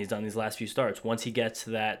to do, and he's done these last few starts. Once he gets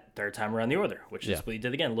to that third time around the order, which is what he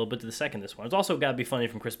did again, a little bit to the second this one. It's also got to be funny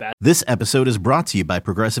from Chris Bassett. This episode is brought to you by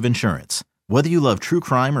Progressive Insurance. Whether you love true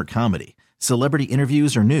crime or comedy, celebrity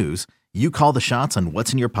interviews or news, you call the shots on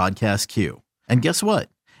what's in your podcast queue. And guess what?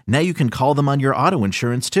 Now you can call them on your auto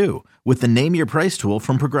insurance too, with the Name Your Price tool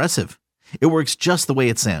from Progressive. It works just the way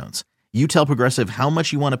it sounds. You tell Progressive how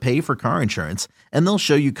much you want to pay for car insurance, and they'll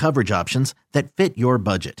show you coverage options that fit your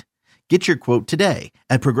budget. Get your quote today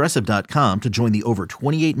at Progressive.com to join the over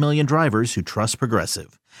 28 million drivers who trust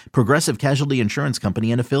Progressive. Progressive Casualty Insurance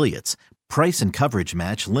Company and Affiliates. Price and coverage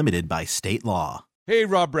match limited by state law. Hey,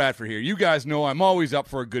 Rob Bradford here. You guys know I'm always up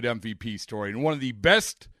for a good MVP story, and one of the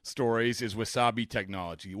best stories is Wasabi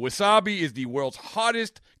Technology. Wasabi is the world's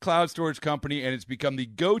hottest cloud storage company, and it's become the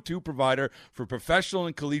go-to provider for professional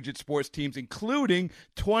and collegiate sports teams, including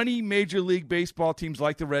 20 Major League Baseball teams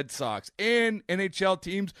like the Red Sox and NHL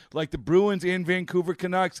teams like the Bruins and Vancouver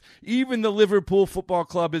Canucks. Even the Liverpool Football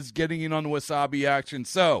Club is getting in on the Wasabi action.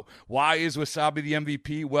 So, why is Wasabi the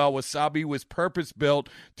MVP? Well, Wasabi was purpose-built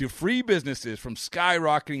to free businesses from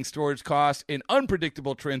skyrocketing storage costs and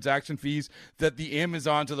unpredictable transaction fees that the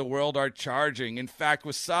Amazons of the world are charging. In fact,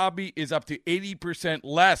 Wasabi is up to 80%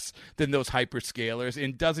 less than those hyperscalers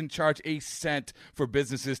and doesn't charge a cent for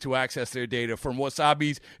businesses to access their data. From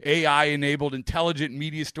Wasabi's AI-enabled intelligent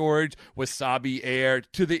media storage, Wasabi Air,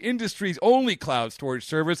 to the industry's only cloud storage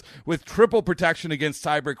service with triple protection against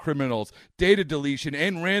cyber criminals, data deletion,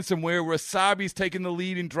 and ransomware, Wasabi's taken the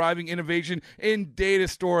lead in driving innovation in data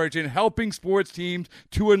storage and helping sports teams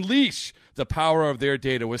to unleash the power of their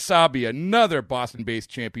data. Wasabi, another Boston-based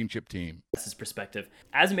championship team. That's his perspective.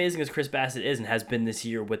 As amazing as Chris Bassett is and has been this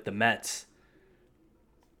year with the Mets,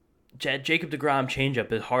 Jacob deGrom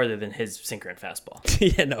changeup is harder than his sinker and fastball.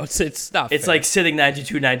 Yeah, no, it's not It's fair. like sitting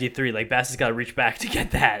 92, 93. Like, Bassett's got to reach back to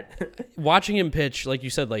get that. Watching him pitch, like you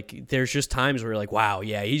said, like there's just times where you're like, wow,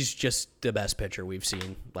 yeah, he's just the best pitcher we've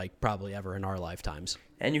seen, like, probably ever in our lifetimes.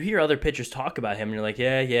 And you hear other pitchers talk about him, and you're like,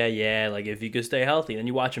 yeah. Like, if you could stay healthy. Then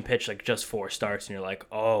you watch him pitch, like, just 4 starts, and you're like,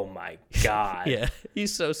 oh, my God. Yeah,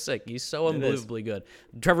 he's so sick. He's so unbelievably good.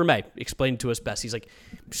 Trevor May explained to us best. He's like,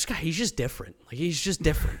 he's just different. Like, he's just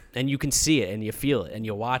different. And you can see it, and you feel it, and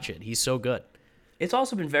you watch it. He's so good. It's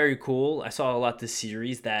also been very cool. I saw a lot this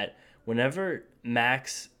series that whenever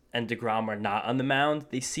Max and DeGrom are not on the mound,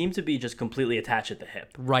 they seem to be just completely attached at the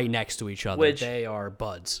hip. Right next to each other. Which, they are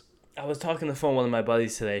buds. I was talking on the phone with one of my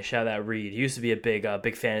buddies today. Shout out Reed. He used to be a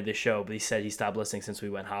big fan of this show, but he said he stopped listening since we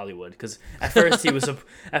went Hollywood. Because at first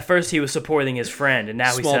he was supporting his friend, and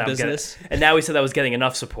now Small he said I was getting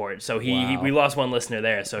enough support. So we lost one listener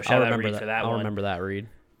there. So shout out Reed for that one. I'll remember that, Reed.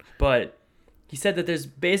 But he said that there's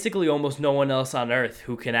basically almost no one else on earth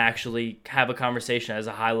who can actually have a conversation as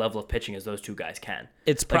a high level of pitching as those two guys can.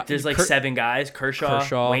 There's 7 guys: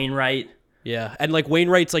 Kershaw, Wainwright. Yeah, and like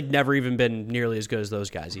Wainwright's like never even been nearly as good as those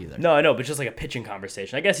guys either. No, I know, but just like a pitching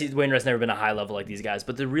conversation. I guess Wainwright's never been a high level like these guys,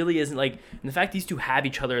 but there really isn't like. And the fact these two have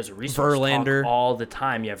each other as a resource, Verlander talk all the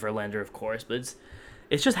time. Yeah, Verlander, of course, but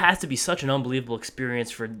it just has to be such an unbelievable experience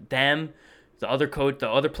for them, the other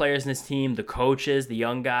players in this team, the coaches, the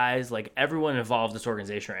young guys, like everyone involved in this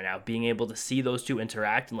organization right now, being able to see those two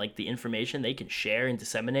interact and like the information they can share and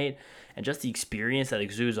disseminate, and just the experience that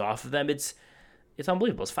exudes off of them. It's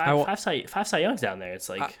unbelievable. It's five Cy Youngs down there. It's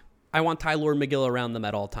like I want Tylor Megill around them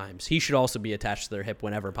at all times. He should also be attached to their hip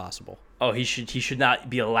whenever possible. Oh, he should not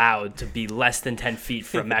be allowed to be less than 10 feet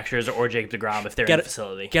from Max Scherzer or Jacob deGrom if they're in the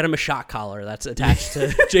facility. Get him a shot collar that's attached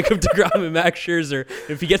to Jacob deGrom and Max Scherzer.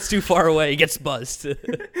 If he gets too far away, he gets buzzed.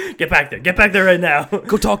 Get back there right now.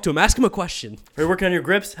 Go talk to him. Ask him a question. Are you working on your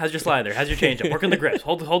grips? How's your slider? How's your changeup? Work on the grips.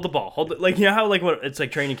 Hold the ball. Like, you know how like when it's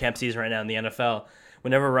like training camp season right now in the NFL.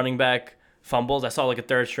 Whenever running back fumbles, I saw like a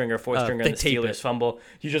 3rd stringer, 4th stringer in the Steelers fumble.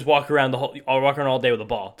 You just walk around all day with a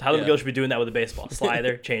ball. Tyler Megill should be doing that with a baseball.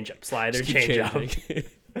 Slider, changeup, slider, changeup.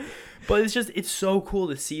 But it's so cool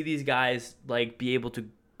to see these guys like be able to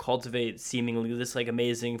cultivate seemingly this like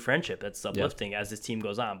amazing friendship that's uplifting as this team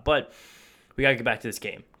goes on. But we gotta get back to this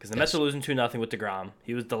game because the Mets are losing 2-0 with DeGrom.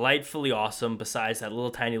 He was delightfully awesome. Besides that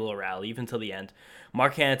tiny little rally, even till the end.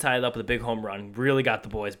 Mark Hanna tied it up with a big home run. Really got the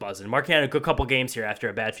boys buzzing. Mark Hanna, a good couple games here after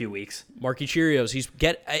a bad few weeks. Marky Cheerios.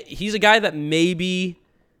 He's a guy that maybe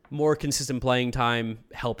more consistent playing time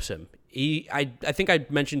helps him. I think I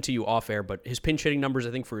mentioned to you off air, but his pinch hitting numbers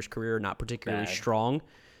I think for his career are not particularly strong.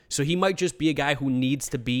 So he might just be a guy who needs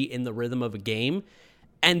to be in the rhythm of a game.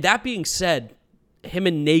 And that being said, him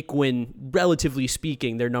and Naquin, relatively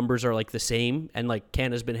speaking, their numbers are like the same. And like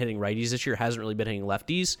Canna's been hitting righties this year, hasn't really been hitting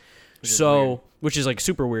lefties. Which is like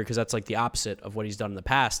super weird because that's like the opposite of what he's done in the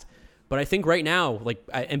past. But I think right now, like,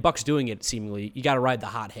 and Buck's doing it seemingly, you got to ride the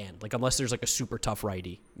hot hand. Like, unless there's like a super tough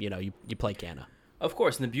righty, you play Canna. Of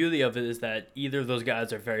course, and the beauty of it is that either of those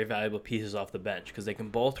guys are very valuable pieces off the bench because they can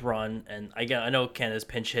both run. And again, I know Canna's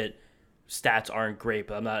pinch hit stats aren't great,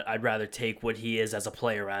 but I'd rather take what he is as a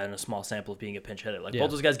player rather than a small sample of being a pinch hitter. Like both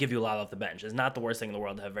those guys give you a lot off the bench. It's not the worst thing in the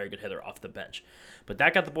world to have a very good hitter off the bench. But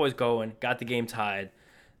that got the boys going, got the game tied.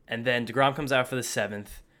 And then DeGrom comes out for the 7th.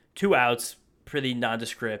 2 outs, pretty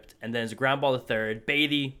nondescript. And then it's a ground ball to 3rd.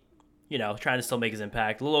 Beatty, trying to still make his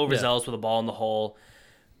impact. A little overzealous with a ball in the hole.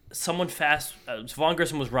 Someone fast, Vaughn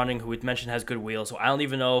Grissom was running, who we'd mentioned has good wheels. So I don't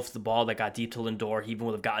even know if the ball that got deep to Lindor, he even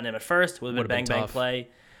would have gotten him at first. Would have been bang play.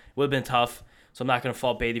 Would have been tough. So I'm not going to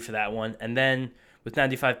fault Beatty for that one. And then with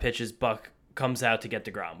 95 pitches, Buck comes out to get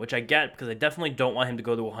DeGrom, which I get because I definitely don't want him to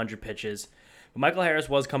go to 100 pitches. But Michael Harris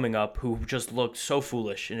was coming up, who just looked so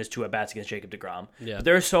foolish in his 2 at-bats against Jacob deGrom. Yeah. But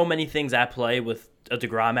there are so many things at play with a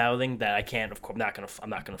deGrom outing that I can't. Of course, I'm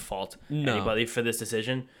not gonna fault anybody for this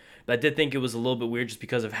decision. But I did think it was a little bit weird just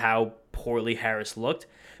because of how poorly Harris looked.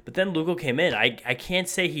 But then Lugo came in. I can't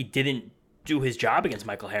say he didn't do his job against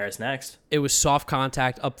Michael Harris next. It was soft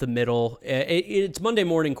contact up the middle. It's Monday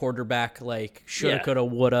morning quarterback, like shoulda, coulda,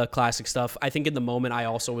 woulda, classic stuff. I think in the moment I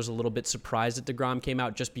also was a little bit surprised that deGrom came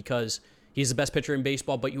out just because he's the best pitcher in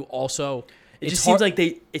baseball, but you also seems like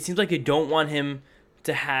they don't want him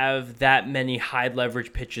to have that many high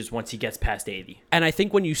leverage pitches once he gets past 80. And I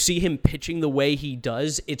think when you see him pitching the way he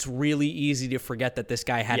does, it's really easy to forget that this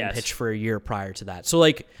guy hadn't pitched for a year prior to that. So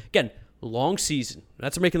like again, long season.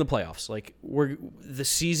 That's making the playoffs. Like the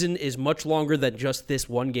season is much longer than just this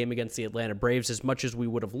one game against the Atlanta Braves. As much as we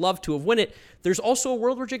would have loved to have won it, there's also a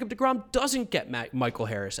world where Jacob deGrom doesn't get Michael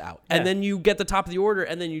Harris out, and then you get the top of the order,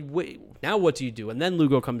 and then you wait. Now what do you do? And then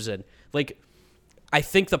Lugo comes in. Like I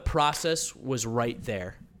think the process was right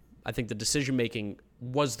there. I think the decision making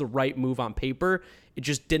was the right move on paper. It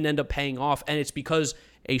just didn't end up paying off, and it's because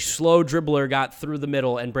a slow dribbler got through the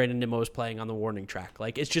middle and Brandon Nimmo was playing on the warning track.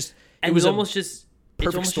 Like, it's just... And it was almost just...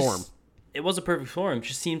 perfect storm. It was a perfect storm. It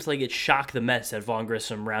just seems like it shocked the Mets that Vaughn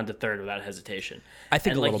Grissom rounded third without hesitation. I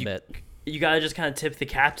think a little bit. You got to just kind of tip the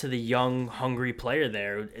cap to the young, hungry player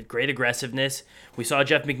there. Great aggressiveness. We saw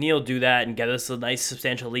Jeff McNeil do that and get us a nice,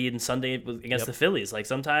 substantial lead in Sunday against the Phillies. Like,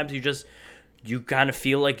 sometimes you kind of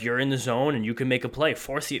feel like you're in the zone and you can make a play.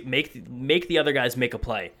 Make the other guys make a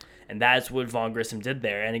play. And that's what Vaughn Grissom did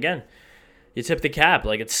there. And again, you tip the cap.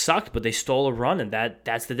 Like, it sucked, but they stole a run, and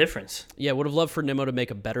that's the difference. Yeah, would have loved for Nimmo to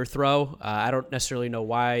make a better throw. I don't necessarily know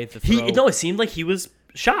why the throw... It seemed like he was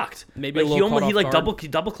shocked. Maybe like, a little he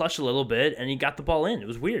double clutched a little bit, and he got the ball in. It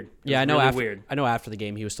was weird. I know. I know after the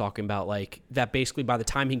game he was talking about like that. Basically, by the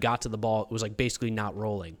time he got to the ball, it was like basically not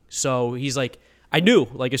rolling. So he's like, I knew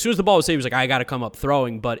like as soon as the ball was saved, he was like, I got to come up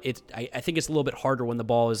throwing. But I think it's a little bit harder when the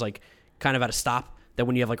ball is like kind of at a stop than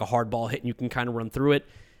when you have like a hard ball hit and you can kind of run through it.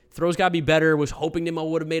 Throws got to be better. Was hoping Nimmo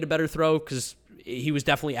would have made a better throw because he was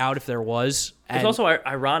definitely out if there was. It's also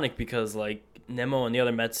ironic because like Nimmo and the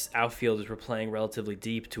other Mets outfielders were playing relatively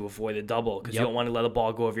deep to avoid a double because you don't want to let a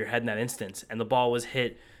ball go over your head in that instance. And the ball was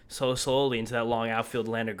hit so slowly into that long outfield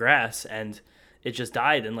land of grass, and it just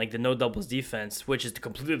died. And like the no doubles defense, which is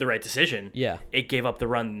completely the right decision, it gave up the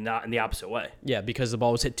run not in the opposite way. Yeah, because the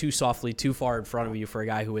ball was hit too softly, too far in front of you for a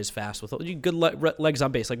guy who is fast with good legs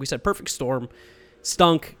on base. Like we said, perfect storm.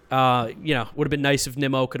 Stunk. Would have been nice if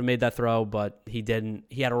Nimmo could have made that throw, but he didn't.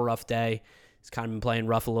 He had a rough day. He's kind of been playing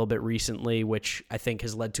rough a little bit recently, which I think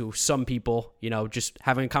has led to some people, just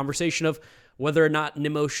having a conversation of whether or not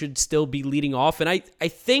Nimmo should still be leading off. And I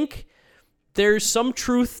think there's some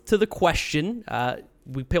truth to the question.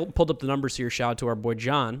 We pulled up the numbers here. Shout out to our boy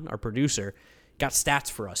John, our producer, got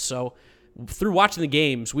stats for us. So through watching the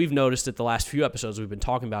games, we've noticed that the last few episodes we've been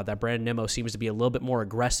talking about that Brandon Nimmo seems to be a little bit more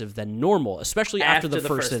aggressive than normal, especially after the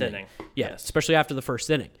first inning. Yeah, yes. Especially after the first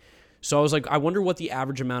inning. So I was like, I wonder what the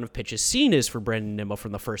average amount of pitches seen is for Brandon Nimmo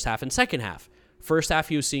from the first half and second half. First half,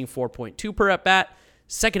 he was seeing 4.2 per at-bat.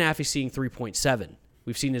 Second half, he's seeing 3.7.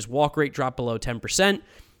 We've seen his walk rate drop below 10%.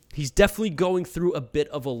 He's definitely going through a bit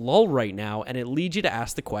of a lull right now, and it leads you to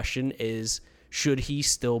ask the question is, should he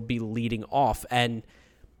still be leading off? And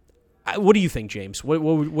what do you think, James?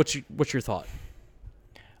 What's your thought?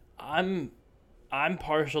 I'm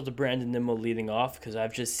partial to Brandon Nimmo leading off because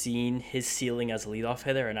I've just seen his ceiling as a leadoff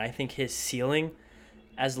hitter, and I think his ceiling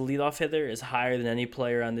as a leadoff hitter is higher than any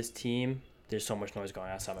player on this team. There's so much noise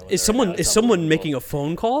going outside my window. Is someone making a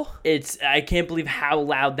phone call? I can't believe how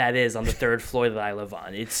loud that is on the third floor that I live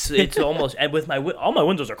on. It's almost, and with all my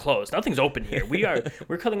windows are closed. Nothing's open here.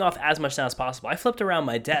 We're cutting off as much sound as possible. I flipped around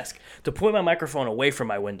my desk to point my microphone away from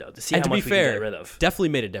my window to see how much we can get rid of. Definitely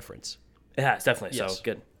made a difference. It has, definitely. Yes. So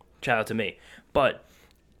good. Shout out to me. But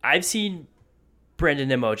I've seen Brandon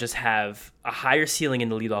Nimmo just have a higher ceiling in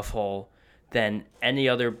the leadoff hole than any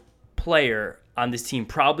other player on this team,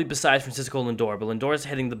 probably besides Francisco Lindor. But Lindor's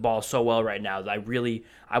hitting the ball so well right now that I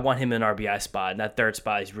want him in an RBI spot, and that third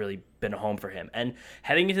spot has really been a home for him. And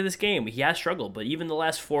heading into this game, he has struggled, but even the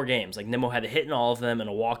last 4 games, like Nimmo had a hit in all of them and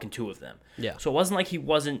a walk in 2 of them. Yeah. So it wasn't like he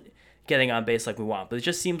wasn't getting on base like we want, but it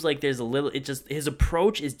just seems like his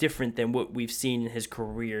approach is different than what we've seen in his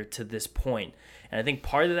career to this point. And I think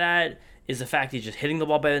part of that is the fact he's just hitting the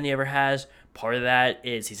ball better than he ever has. Part of that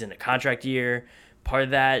is he's in a contract year. Part of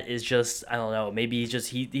that is just, I don't know, maybe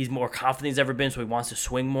he's more confident than he's ever been, so he wants to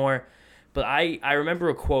swing more. But I remember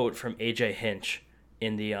a quote from A.J. Hinch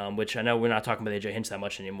in the, which I know we're not talking about A.J. Hinch that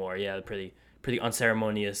much anymore. Yeah, pretty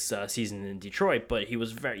unceremonious season in Detroit, but he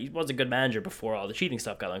was a good manager before all the cheating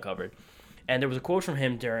stuff got uncovered. And there was a quote from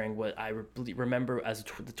him during what I remember as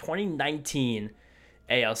the 2019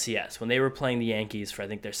 ALCS, when they were playing the Yankees for, I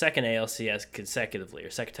think, their second ALCS consecutively,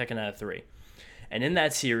 or second out of 3. And in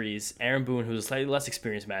that series, Aaron Boone, who was a slightly less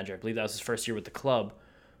experienced manager, I believe that was his first year with the club,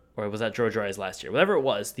 or was that George Arias last year? Whatever it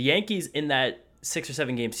was, the Yankees in that 6 or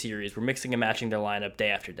 7 game series were mixing and matching their lineup day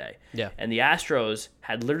after day. Yeah. And the Astros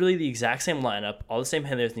had literally the exact same lineup, all the same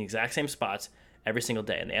hitters in the exact same spots every single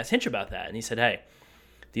day. And they asked Hinch about that, and he said, hey,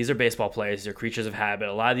 these are baseball players. These are creatures of habit.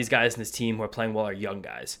 A lot of these guys in this team who are playing well are young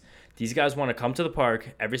guys. These guys want to come to the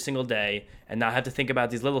park every single day and not have to think about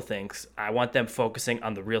these little things. I want them focusing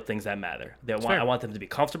on the real things that matter. I want them to be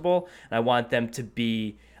comfortable, and I want them to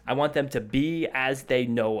be as they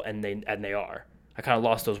know and they are. I kind of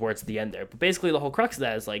lost those words at the end there. But basically the whole crux of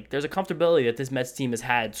that is like there's a comfortability that this Mets team has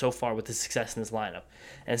had so far with the success in this lineup.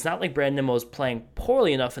 And it's not like Brandon Nimmo is playing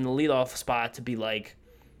poorly enough in the leadoff spot to be like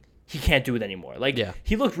he can't do it anymore.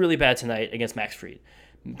 He looked really bad tonight against Max Fried.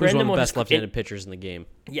 Who's one of the best left-handed pitchers in the game.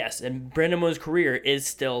 Yes, and Brandon Mo's career is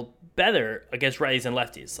still better against righties and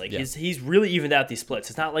lefties. Like he's really evened out these splits.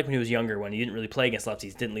 It's not like when he was younger when he didn't really play against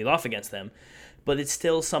lefties, didn't lead off against them. But it's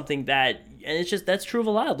still something that, and it's just, that's true of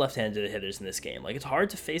a lot of left-handed hitters in this game. Like, it's hard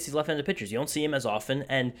to face these left-handed pitchers. You don't see him as often,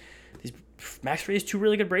 and Max Fried has 2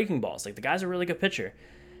 really good breaking balls. Like, the guy's a really good pitcher.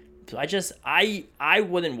 So I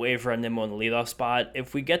wouldn't waver on Nimmo in the leadoff spot.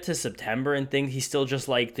 If we get to September and think he's still just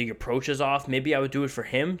like the approach is off, maybe I would do it for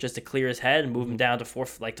him just to clear his head and move him down to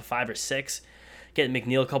 5 or 6. Get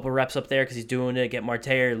McNeil a couple reps up there because he's doing it. Get Marte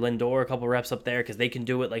or Lindor a couple reps up there because they can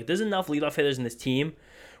do it. Like, there's enough leadoff hitters in this team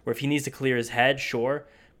where if he needs to clear his head, sure.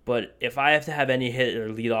 But if I have to have any hit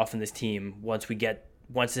or lead off in this team, once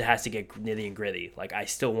it has to get nitty and gritty, like, I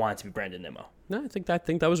still want it to be Brandon Nimmo. No, I think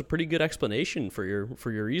that was a pretty good explanation for your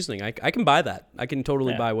reasoning. I can buy that. I can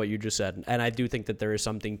totally buy what you just said, and I do think that there is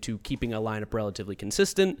something to keeping a lineup relatively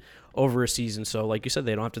consistent over a season. So, like you said,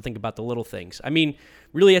 they don't have to think about the little things. I mean,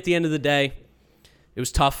 really, at the end of the day, it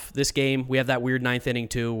was tough this game. We have that weird 9th inning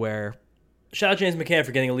too, where shout out James McCann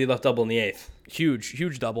for getting a leadoff double in the 8th.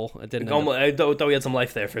 Huge double. It didn't. I thought we had some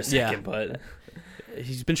life there for a second, but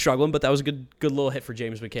he's been struggling. But that was a good little hit for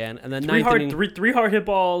James McCann. And then three hard hit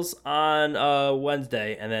balls on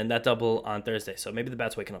Wednesday, and then that double on Thursday. So maybe the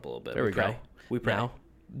bat's waking up a little bit. There we go. We pray. Now,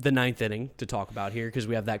 the 9th inning to talk about here because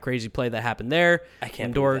we have that crazy play that happened there. I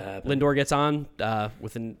can't believe that happened. Lindor gets on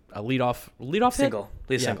with a leadoff single.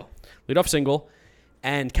 Single. Leadoff single.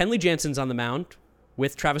 And Kenley Jansen's on the mound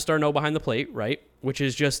with Travis d'Arnaud behind the plate, right? Which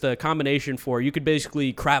is just a combination for you could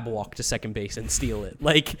basically crab walk to second base and steal it.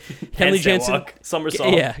 Like Kenley Jansen,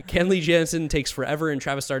 somersault. Yeah, Kenley Jansen takes forever, and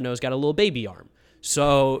Travis d'Arnaud's got a little baby arm.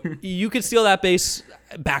 So you could steal that base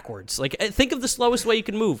backwards. Like, think of the slowest way you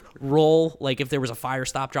can move. Roll, like if there was a fire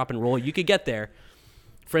stop, drop, and roll, you could get there.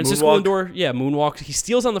 Francisco Lindor, moonwalk. He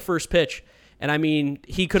steals on the first pitch. And I mean,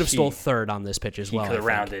 he could have stole third on this pitch as well. He could have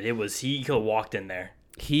rounded. He could have walked in there.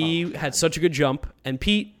 He had such a good jump. And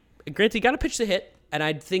Pete, granted, he got a pitch to hit. And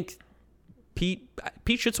I think Pete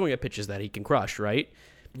should swing at pitches that he can crush, right?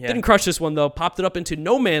 Yeah. Didn't crush this one, though. Popped it up into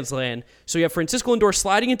no man's land. So you have Francisco Lindor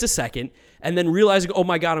sliding into second and then realizing, oh,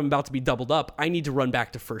 my God, I'm about to be doubled up. I need to run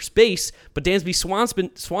back to first base. But Dansby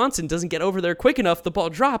Swanson doesn't get over there quick enough. The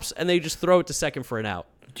ball drops, and they just throw it to second for an out.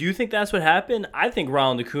 Do you think that's what happened? I think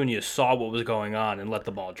Ronald Acuna saw what was going on and let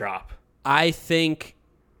the ball drop. I think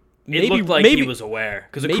it looked like he was aware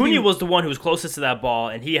because Acuna was the one who was closest to that ball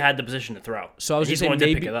and he had the position to throw. So I was just saying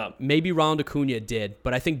maybe Ronald Acuna did,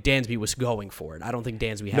 but I think Dansby was going for it. I don't think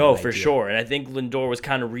Dansby had no, for sure. And I think Lindor was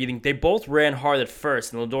kind of reading. They both ran hard at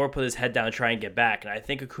first, and Lindor put his head down to try and get back. And I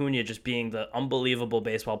think Acuna, just being the unbelievable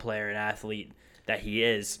baseball player and athlete that he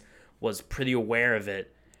is, was pretty aware of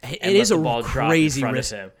it. It is a crazy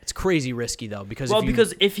risk. It's crazy risky though because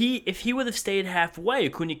if he would have stayed halfway,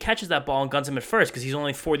 Acuna catches that ball and guns him at first because he's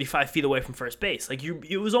only 45 feet away from first base. Like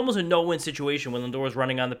it was almost a no-win situation when Lindor was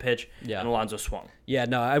running on the pitch and Alonso swung. Yeah,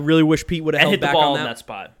 no, I really wish Pete would have held back the ball on in that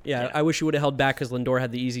spot. Yeah, I wish he would have held back because Lindor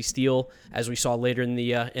had the easy steal, as we saw later in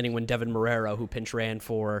the inning when Devin Marrero, who pinch ran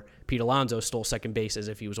for Pete Alonso, stole second base as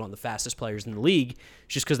if he was one of the fastest players in the league.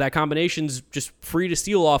 Just because that combination's just free to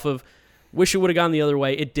steal off of. Wish it would have gone the other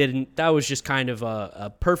way. It didn't. That was just kind of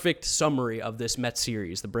a perfect summary of this Mets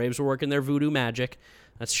series. The Braves were working their voodoo magic.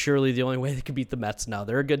 That's surely the only way they could beat the Mets now.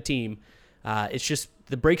 They're a good team. It's just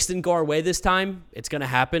the breaks didn't go our way this time. It's going to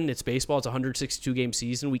happen. It's baseball. It's a 162-game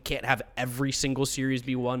season. We can't have every single series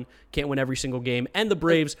be won. Can't win every single game. And the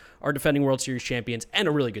Braves are defending World Series champions and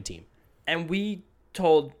a really good team. And we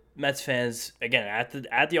told Mets fans again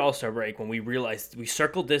at the All-Star break when we realized we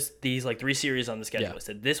circled these like 3 series on the schedule. I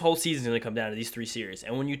said this whole season is going to come down to these 3 series,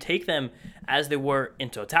 and when you take them as they were in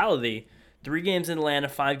totality, 3 games in Atlanta,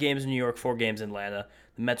 5 games in New York, 4 games in Atlanta.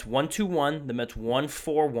 The Mets won 2-1, the Mets won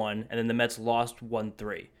 4-1, and then the Mets lost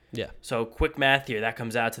 1-3. Yeah. So quick math here, that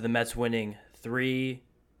comes out to the Mets winning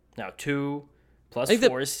 2 plus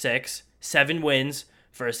 4 is 6, 7 wins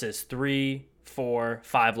versus 3, 4,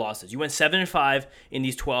 5 losses. You went 7-5 in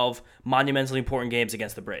these 12 monumentally important games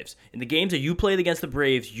against the Braves. In the games that you played against the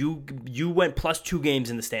Braves, you went plus 2 games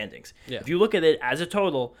in the standings. Yeah. If you look at it as a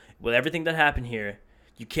total, with everything that happened here,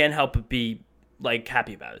 you can't help but be like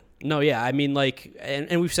happy about it. No, yeah, I mean, like,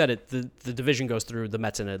 and we've said it, the division goes through the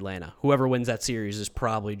Mets and Atlanta. Whoever wins that series is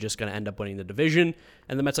probably just going to end up winning the division.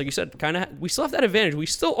 And the Mets, like you said, we still have that advantage. We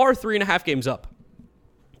still are 3.5 games up.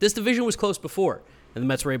 This division was close before, and the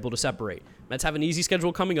Mets were able to separate. Mets have an easy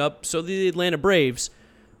schedule coming up, so the Atlanta Braves,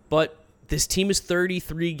 but this team is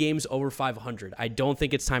 33 games over 500. I don't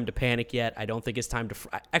think it's time to panic yet. I don't think it's time to...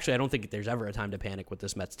 Actually, I don't think there's ever a time to panic with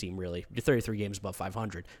this Mets team, really. You're 33 games above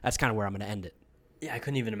 500. That's kind of where I'm going to end it. Yeah, I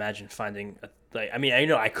couldn't even imagine finding. I mean, I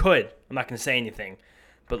know I could. I'm not going to say anything,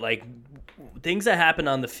 but like things that happen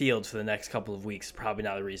on the field for the next couple of weeks is probably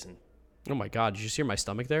not the reason. Oh my God! Did you hear my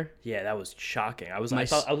stomach there? Yeah, that was shocking. I was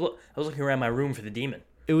looking around my room for the demon.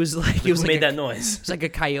 It was like Who made that noise? It was like a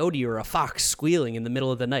coyote or a fox squealing in the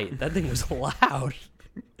middle of the night. That thing was loud.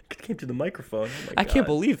 It came to the microphone. Oh my I can't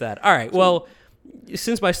God. believe that. All right, well,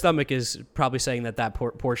 since my stomach is probably saying that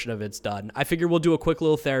portion of it's done, I figure we'll do a quick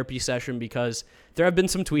little therapy session because there have been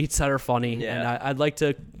some tweets that are funny, and I'd like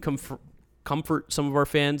to comfort some of our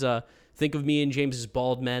fans. Think of me and James's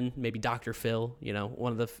bald men, maybe Dr. Phil,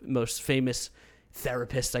 one of the most famous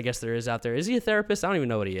therapists I guess there is out there. Is he a therapist? I don't even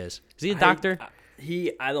know what he is. Is he a doctor?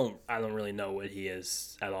 I don't really know what he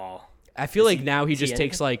is at all. I feel like now he just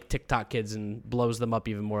takes like TikTok kids and blows them up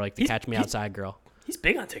even more, like the Catch Me Outside girl. He's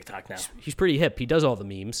big on TikTok now. He's pretty hip. He does all the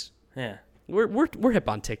memes. Yeah. We're hip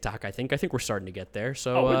on TikTok, I think. I think we're starting to get there.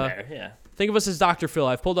 So we're there, yeah. Think of us as Dr. Phil.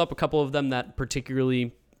 I've pulled up a couple of them that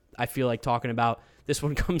particularly I feel like talking about. This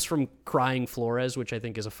one comes from Crying Flores, which I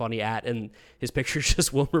think is a funny @, and his picture's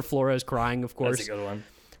just Wilmer Flores crying, of course. That's a good one.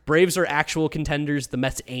 Braves are actual contenders. The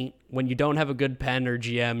Mets ain't. When you don't have a good pen or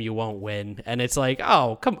GM, you won't win. And it's like,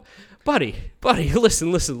 oh, come, buddy,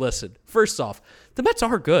 listen. First off, the Mets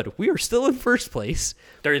are good. We are still in first place.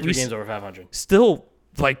 33 games over 500. Still,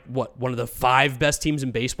 like, one of the 5 best teams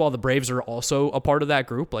in baseball. The Braves are also a part of that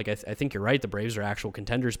group. Like, I think you're right. The Braves are actual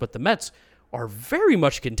contenders, but the Mets are very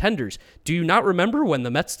much contenders. Do you not remember when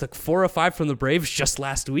the Mets took 4 of 5 from the Braves just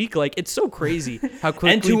last week? Like, it's so crazy how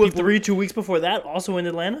quickly and 2 of 3 2 weeks before that, also in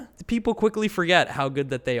Atlanta. People quickly forget how good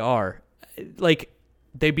that they are. Like,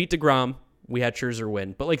 they beat DeGrom. We had Scherzer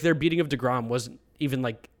win, but like their beating of DeGrom wasn't even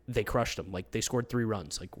like they crushed them. Like they scored 3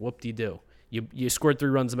 runs. Like whoop-de-doo. You scored 3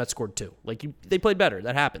 runs. The Mets scored 2. Like they played better.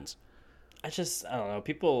 That happens. I don't know.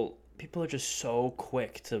 People are just so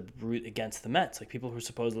quick to root against the Mets. Like people who are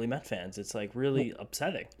supposedly Met fans. It's like really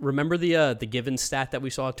upsetting. Remember the given stat that we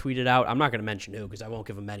saw tweeted out? I'm not going to mention who because I won't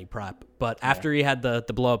give him any prep. But after he had the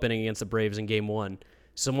blow up inning against the Braves in Game 1,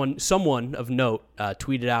 someone of note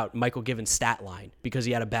tweeted out Michael Given's stat line because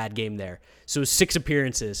he had a bad game there. So it was 6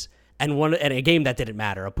 appearances and a game that didn't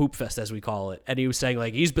matter, a poop fest as we call it. And he was saying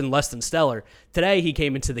like he's been less than stellar. Today he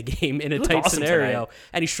came into the game in a tight awesome scenario today.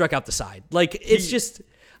 and he struck out the side. Like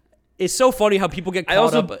it's so funny how people get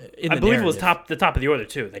caught up in the I believe narrative. it was the top of the order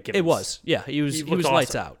too. That It was, yeah. He was awesome.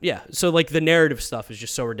 lights out, yeah. So like the narrative stuff is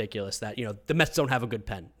just so ridiculous that the Mets don't have a good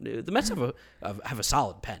pen. The Mets have a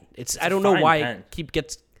solid pen. I don't know why pen.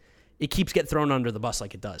 it keeps getting thrown under the bus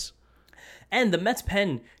like it does. And the Mets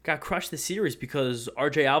pen got crushed this series because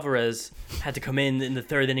RJ Alvarez had to come in the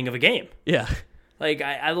 3rd inning of a game. Yeah, Like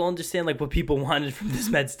I don't understand like what people wanted from this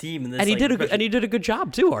Mets team, and he did a good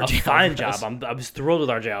job too. RJ a fine Alvarez. job. I was thrilled with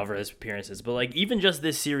RJ Alvarez's appearances, but like even just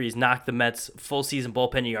this series knocked the Mets full season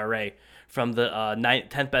bullpen ERA from the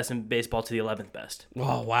 10th best in baseball to the 11th best.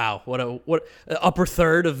 Oh wow, what upper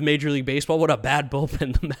third of Major League Baseball. What a bad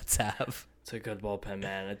bullpen the Mets have. It's a good bullpen,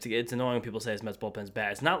 man. It's annoying when people say this Mets bullpen's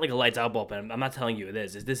bad. It's not like a lights out bullpen. I'm not telling you it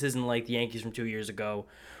is. This isn't like the Yankees from 2 years ago,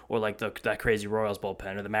 or like that crazy Royals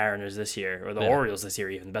bullpen, or the Mariners this year, or the Orioles this year.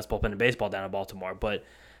 Even the best bullpen in baseball down in Baltimore. But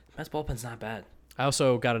the Mets bullpen's not bad. I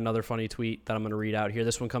also got another funny tweet that I'm going to read out here.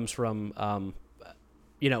 This one comes from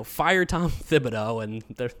fire Tom Thibodeau, and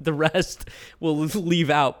the rest we'll leave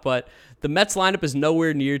out. But the Mets lineup is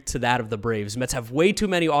nowhere near to that of the Braves. Mets have way too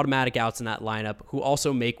many automatic outs in that lineup who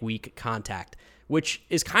also make weak contact, which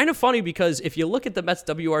is kind of funny because if you look at the Mets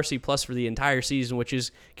WRC plus for the entire season, which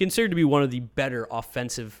is considered to be one of the better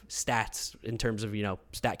offensive stats in terms of,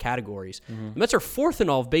 stat categories, the Mets are 4th in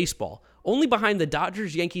all of baseball, only behind the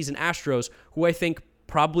Dodgers, Yankees, and Astros, who I think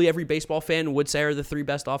probably every baseball fan would say are the 3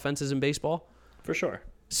 best offenses in baseball. For sure.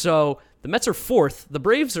 So the Mets are 4th. The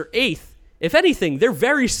Braves are 8th. If anything, they're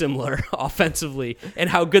very similar offensively and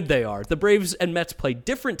how good they are. The Braves and Mets play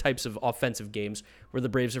different types of offensive games where the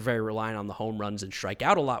Braves are very reliant on the home runs and strike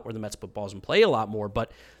out a lot, where the Mets put balls and play a lot more.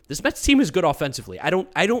 But this Mets team is good offensively. I don't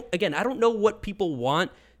know what people want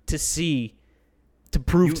to see to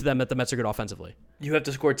prove to them that the Mets are good offensively. You have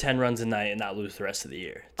to score 10 runs a night and not lose the rest of the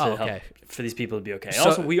year to help for these people to be okay. So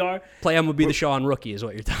also, we are Play-On would be the show on Rookie, is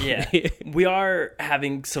what you're telling me. We are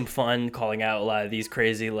having some fun calling out a lot of these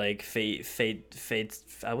crazy like fate.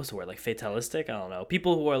 What's the word? Like fatalistic? I don't know.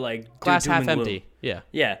 People who are like Glass doom half and gloom. empty. Yeah.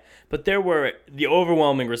 Yeah, but there were the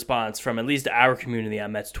overwhelming response from at least our community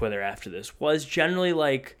on Mets Twitter after this was generally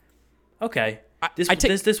like, okay.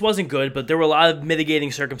 This wasn't good, but there were a lot of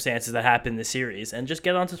mitigating circumstances that happened in the series, and just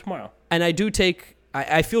get on to tomorrow. And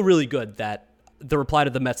I feel really good that the reply to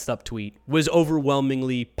the Mets Up tweet was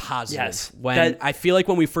overwhelmingly positive. Yes. I feel like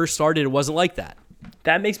when we first started, it wasn't like that.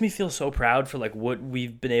 that makes me feel so proud for like what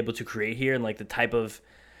we've been able to create here and like the type of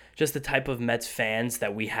Mets fans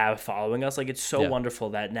that we have following us. Like, it's so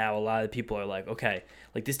wonderful that now a lot of people are like, okay,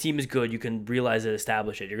 like this team is good. You can realize it,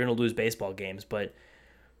 establish it. You're going to lose baseball games, but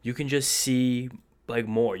you can just see like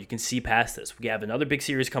more. You can see past this. We have another big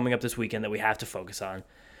series coming up this weekend that we have to focus on.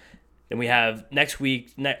 Then we have next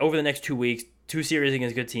week, over the next 2 weeks, 2 series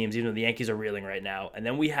against good teams, even though the Yankees are reeling right now. And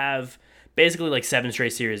then we have basically like 7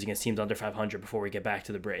 straight series against teams under 500 before we get back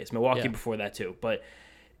to the Braves. Milwaukee before that too. But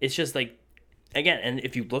it's just like, again, and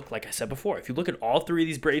if you look, like I said before, if you look at all 3 of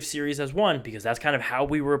these Braves series as one, because that's kind of how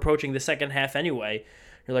we were approaching the second half anyway,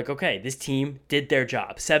 you're like, okay, this team did their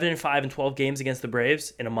job. 7-5 in 12 games against the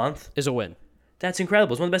Braves in a month is a win. That's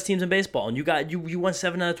incredible. It's one of the best teams in baseball, and you won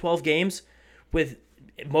 7 out of 12 games with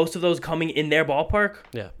most of those coming in their ballpark.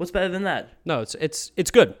 Yeah, what's better than that? No,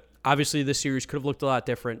 it's good. Obviously, this series could have looked a lot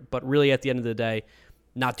different, but really, at the end of the day,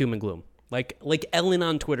 not doom and gloom. Like Ellen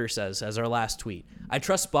on Twitter says as our last tweet, I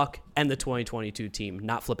trust Buck and the 2022 team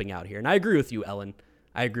not flipping out here. And I agree with you, Ellen.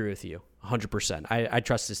 I agree with you 100%. I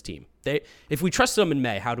trust this team. If we trusted them in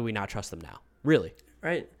May, how do we not trust them now? Really?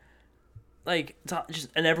 Right. Like,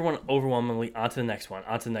 and everyone overwhelmingly onto the next one,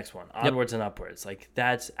 onwards and upwards. Like,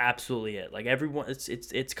 that's absolutely it. Like, everyone,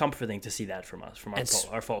 it's comforting to see that from us, from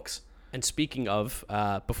our folks. And speaking of,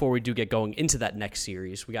 before we do get going into that next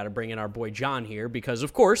series, we got to bring in our boy John here because,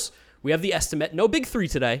 of course, we have the estimate. No Big Three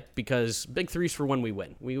today because Big Three's for when we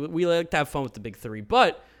win. We like to have fun with the Big Three,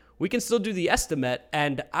 but we can still do the estimate.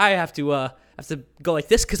 And I have to go like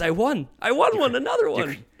this because I won. Another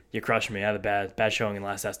one. You crushed me. I had a bad showing in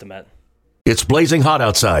last estimate. It's blazing hot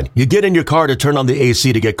outside. You get in your car to turn on the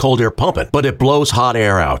AC to get cold air pumping, but it blows hot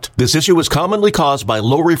air out. This issue is commonly caused by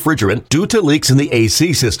low refrigerant due to leaks in the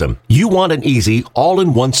AC system. You want an easy,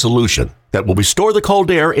 all-in-one solution that will restore the cold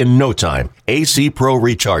air in no time. AC Pro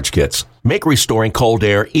Recharge Kits make restoring cold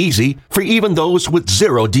air easy for even those with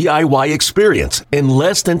zero DIY experience in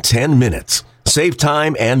less than 10 minutes. Save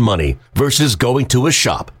time and money versus going to a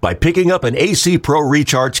shop by picking up an AC Pro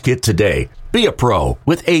Recharge Kit today. Be a pro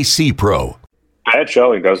with AC Pro. That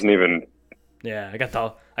showing doesn't even. Yeah, I got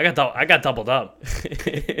doubled up.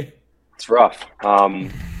 It's rough.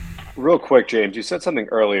 Real quick, James, you said something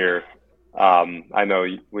earlier. I know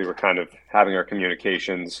we were kind of having our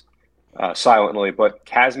communications silently, but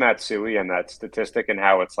Kaz Matsui and that statistic and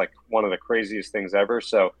how it's like one of the craziest things ever.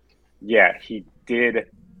 So, yeah, he did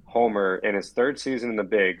homer in his 3rd season in the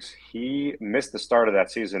bigs. He missed the start of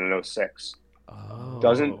that season in 2006. Oh.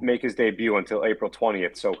 Doesn't make his debut until April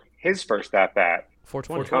 20th. So his first at bat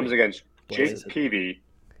comes against Jake Peavy.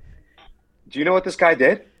 Do you know what this guy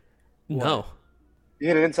did? No. He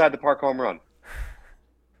hit an inside the park home run.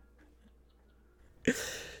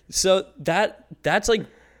 So that's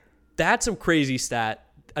a crazy stat.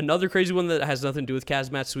 Another crazy one that has nothing to do with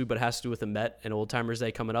Kaz Matsui, but has to do with the Met and Old Timers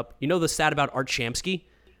Day coming up. You know the stat about Art Shamsky?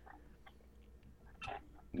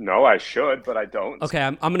 No, I should, but I don't. Okay,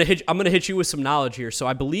 I'm gonna hit you with some knowledge here. So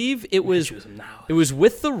I believe it was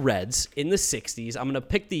with the Reds in the '60s. I'm gonna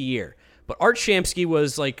pick the year, but Art Shamsky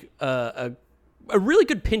was like a really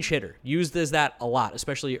good pinch hitter, used as that a lot,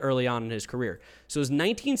 especially early on in his career. So it was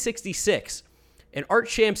 1966, and Art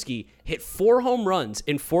Shamsky hit 4 home runs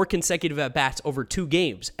in 4 consecutive at bats over 2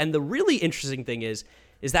 games. And the really interesting thing is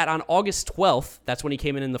that on August 12th, that's when he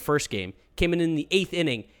came in the first game, came in the 8th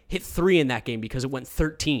inning. Hit 3 in that game because it went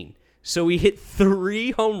 13. So he hit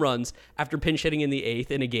 3 home runs after pinch hitting in the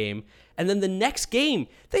 8th in a game. And then the next game,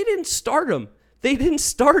 they didn't start him.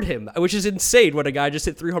 Which is insane when a guy just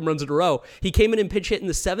hit 3 home runs in a row. He came in and pinch hit in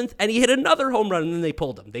the 7th, and he hit another home run, and then they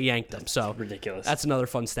pulled him. They yanked him. So ridiculous. That's another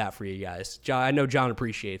fun stat for you guys. John, I know John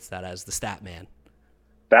appreciates that as the stat man.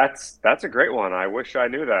 That's a great one. I wish I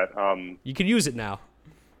knew that. You can use it now.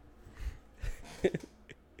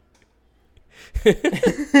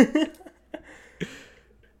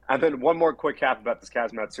 And then one more quick cap about this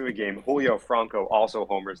Kaz Matsui game. Julio Franco also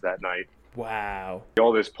homers that night. Wow. The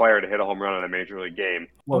oldest player to hit a home run in a major league game.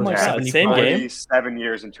 Oh my God, same game? 7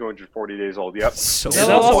 years and 240 days old. Yep. So is that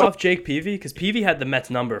also off Jake Peavy? Because Peavy had the Mets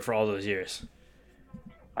number for all those years.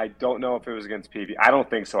 I don't know if it was against Peavy. I don't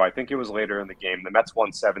think so. I think it was later in the game. The Mets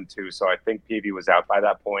won 7-2, so I think Peavy was out by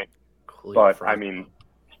that point. I mean,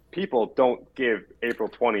 people don't give April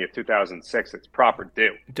 20th, 2006 its proper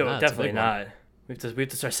due. Definitely not. We have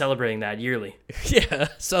to start celebrating that yearly. Yeah,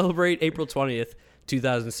 celebrate April 20th,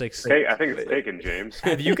 2006. Hey, I think it's taken, James.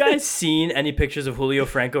 Have you guys seen any pictures of Julio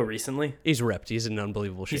Franco recently? He's ripped. He's in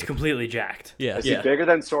unbelievable shape. He's completely jacked. Yeah. Is he bigger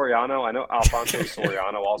than Soriano? I know Alfonso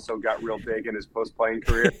Soriano also got real big in his post-playing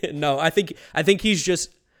career. No, I think he's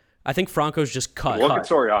just I think Franco's just cut. Look at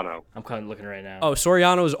Soriano. I'm kind of looking right now. Oh,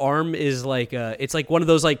 Soriano's arm is like it's like one of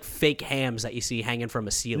those like fake hams that you see hanging from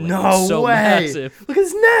a ceiling. No It's so way! massive. Look at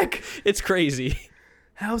his neck. It's crazy.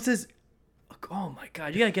 How's this? Oh my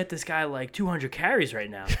God! You gotta get this guy like 200 carries right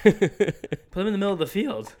now. Put him in the middle of the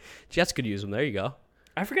field. Jets could use him. There you go.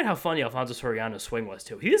 I forget how funny Alfonso Soriano's swing was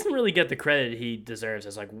too. He doesn't really get the credit he deserves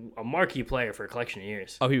as like a marquee player for a collection of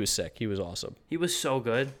years. Oh, he was sick. He was awesome. He was so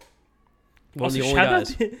good. One of the only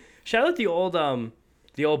shout guys. Shout out the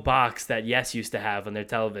old box that Yes used to have on their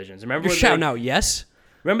televisions. Remember? You're shouting out Yes?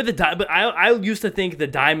 Remember the diamond? But I used to think the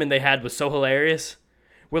diamond they had was so hilarious.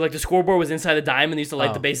 Where like the scoreboard was inside the diamond, they used to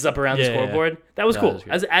light the bases up around the scoreboard. That was cool.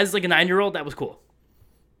 As like a 9-year-old, that was cool.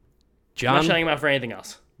 John, I'm not shouting him out for anything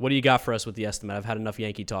else. what do you got for us with the estimate? I've had enough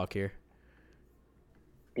Yankee talk here.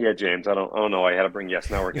 Yeah, James. I don't know why I had to bring Yes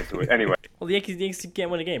Network into it. Anyway, Well, the Yankees can't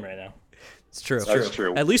win a game right now. It's true. that's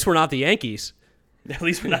true. At least we're not the Yankees. At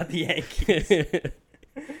least we're not the Yankees.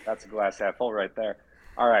 That's a glass half full right there.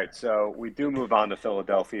 All right, so we do move on to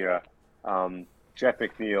Philadelphia. Jeff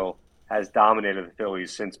McNeil has dominated the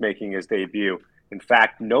Phillies since making his debut. In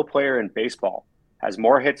fact, no player in baseball has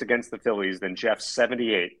more hits against the Phillies than Jeff's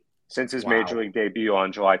 78 since his major league debut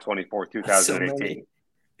on July 24, 2018.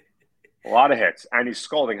 A lot of hits, and he's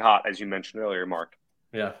scalding hot, as you mentioned earlier, Mark.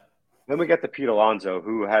 Yeah. Then we get to Pete Alonso,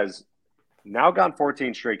 who has now gone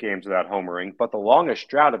 14 straight games without homering, but the longest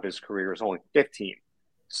drought of his career is only 15.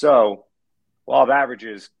 So, law of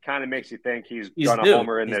averages kind of makes you think he's going to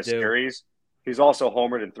homer in this series. He's also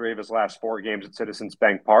homered in 3 of his last 4 games at Citizens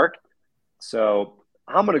Bank Park. So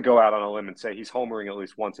I'm going to go out on a limb and say he's homering at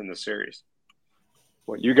least once in this series.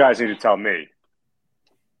 What you guys need to tell me,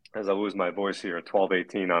 as I lose my voice here at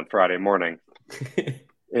 12:18 on Friday morning,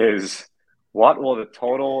 is what will the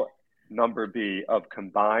total number be of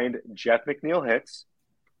combined Jeff McNeil hits,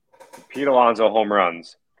 Pete Alonso home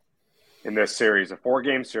runs in this series, a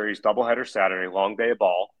 4-game series, doubleheader Saturday, long day of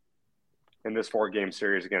ball, in this 4-game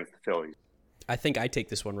series against the Phillies? I think I take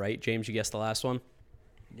this one, right? James, you guessed the last one?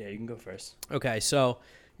 Yeah, you can go first. Okay, so,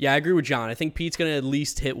 yeah, I agree with John. I think Pete's going to at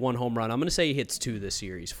least hit 1 home run. I'm going to say he hits 2 this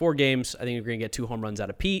series. 4 games, I think we're going to get 2 home runs out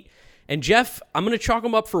of Pete. And Jeff, I'm going to chalk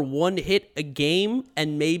him up for 1 hit a game,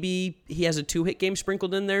 and maybe he has a 2-hit game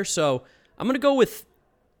sprinkled in there. So I'm going to go with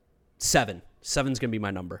 7. 7's going to be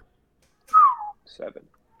my number. 7.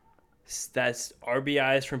 That's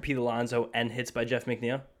RBIs from Pete Alonso and hits by Jeff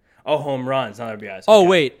McNeil? Oh, home runs, not RBIs. Okay. Oh,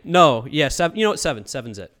 wait. No. Yeah, 7. You know what? 7.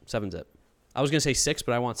 7's it. 7's it. I was going to say 6,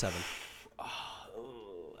 but I want 7.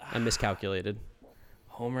 I miscalculated.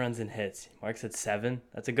 Home runs and hits. Mark said 7.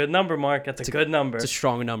 That's a good number, Mark. That's a good number. It's a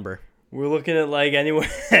strong number. We're looking at like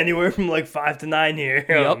anywhere from like 5 to 9 here.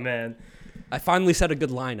 Yep. Oh, man. I finally said a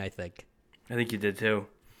good line, I think. I think you did too.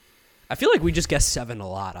 I feel like we just guess 7 a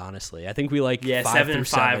lot, honestly. I think we like 5 7 through and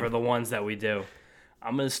 5 7. are the ones that we do.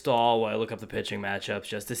 I'm going to stall while I look up the pitching matchups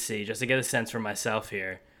just to get a sense for myself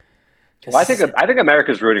here. Well, I think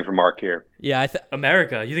America's rooting for Mark here. Yeah,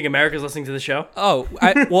 America. You think America's listening to the show? Oh,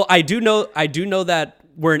 I do know that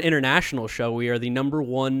we're an international show. We are the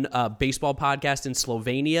 #1 baseball podcast in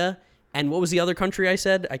Slovenia. And what was the other country I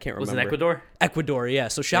said? I can't remember. Was it Ecuador? Ecuador, yeah.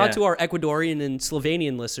 So shout out to our Ecuadorian and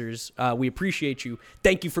Slovenian listeners. We appreciate you.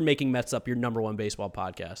 Thank you for making Mets Up your #1 baseball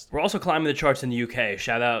podcast. We're also climbing the charts in the UK.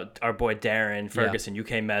 Shout out our boy Darren Ferguson,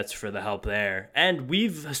 UK Mets, for the help there. And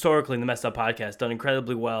we've historically, in the Mets Up podcast, done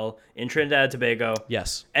incredibly well in Trinidad and Tobago.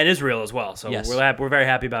 Yes. And Israel as well. So yes. We're very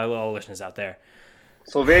happy about all the listeners out there.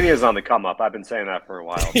 Slovenia's on the come up. I've been saying that for a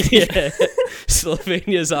while. Yeah,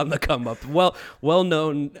 Slovenia's on the come up.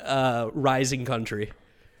 Well-known rising country.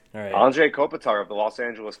 All right. Andrei Kopitar of the Los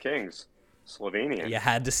Angeles Kings, Slovenian. You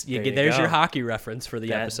had to. There's your hockey reference for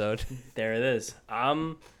the episode. There it is.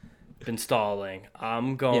 I'm been stalling.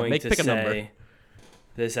 I'm going to pick a say number.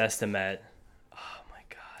 This estimate. Oh my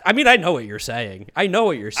god. I mean, I know what you're saying.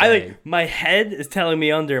 My head is telling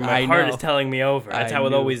me under. My heart is telling me over. That's how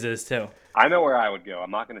it always is too. I know where I would go. I'm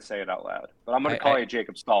not going to say it out loud, but I'm going to call you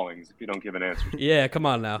Jacob Stallings if you don't give an answer. Yeah, come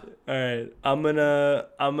on now. All right, I'm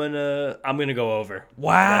gonna go over.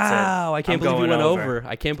 Wow, I can't believe you went over.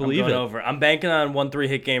 I can't believe it. Over. I'm banking on 1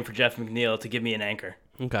 3-hit game for Jeff McNeil to give me an anchor.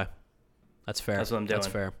 Okay, that's fair. That's what I'm doing. That's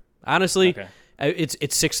fair. Honestly,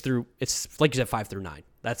 it's 6 through. It's like you said, 5 through 9.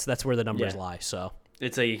 That's where the numbers lie. So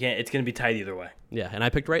it's gonna be tight either way. Yeah, and I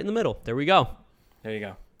picked right in the middle. There we go. There you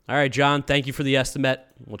go. All right, John, thank you for the estimate.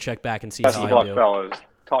 We'll check back and see Best how of I luck, do. fellas.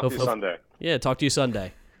 Talk to you Sunday. Yeah, talk to you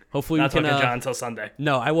Sunday. Hopefully not we can. Not talking John until Sunday.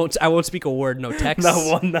 No, I won't. I won't speak a word. No text.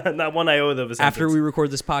 Not one iota of a sentence. After we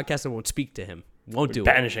record this podcast, I won't speak to him. Won't do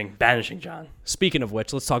it. Banishing John. Speaking of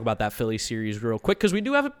which, let's talk about that Philly series real quick because we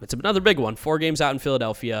do have it's another big one. 4 games out in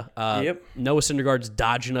Philadelphia. Yep. Noah Syndergaard's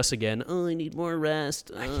dodging us again. Oh, I need more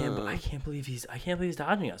rest. I can't believe he's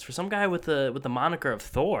dodging us. For some guy with the moniker of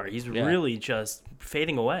Thor, he's really just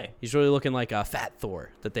fading away. He's really looking like a fat Thor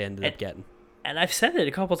that they ended up getting. And I've said it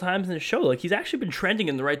a couple times in the show. Like, he's actually been trending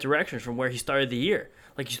in the right direction from where he started the year.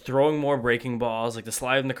 Like, he's throwing more breaking balls. Like, the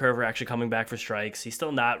slide and the curve are actually coming back for strikes. He's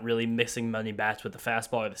still not really missing many bats with the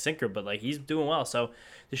fastball or the sinker, but, like, he's doing well. So,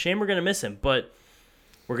 it's a shame we're going to miss him. But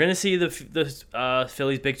we're going to see the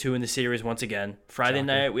Phillies big two in the series once again. Friday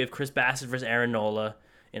night, we have Chris Bassett versus Aaron Nola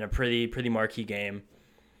in a pretty marquee game.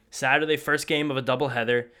 Saturday, first game of a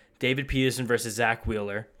doubleheader, David Peterson versus Zach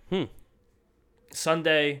Wheeler.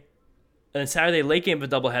 Sunday... And then Saturday, late game of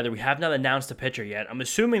a doubleheader. We have not announced a pitcher yet. I'm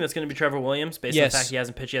assuming that's going to be Trevor Williams, based on the fact he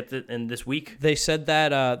hasn't pitched yet in this week. They said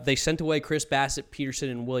that they sent away Chris Bassett, Peterson,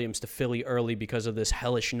 and Williams to Philly early because of this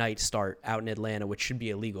hellish night start out in Atlanta, which should be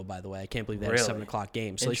illegal, by the way. I can't believe they had a 7 o'clock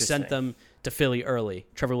game. So they sent them to Philly early.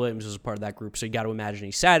 Trevor Williams was a part of that group, so you got to imagine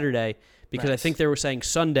he's Saturday because I think they were saying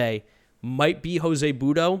Sunday might be Jose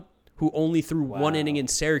Budo, who only threw 1 inning in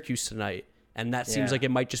Syracuse tonight. And that seems like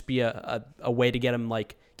it might just be a way to get him,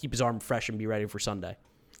 like, keep his arm fresh and be ready for Sunday.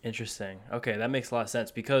 Interesting. Okay, that makes a lot of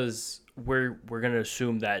sense because we're going to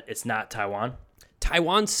assume that it's not Taijuan.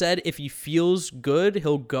 Taijuan said if he feels good,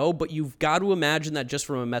 he'll go, but you've got to imagine that just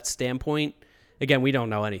from a Mets standpoint, again, we don't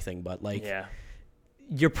know anything, but like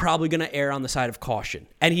you're probably going to err on the side of caution.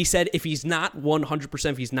 And he said if he's not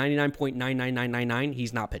 100%, if he's 99.99999,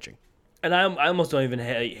 he's not pitching. And I almost don't even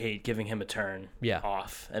hate giving him a turn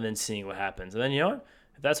off and then seeing what happens. And then, you know what?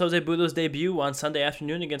 If that's Jose Budo's debut on Sunday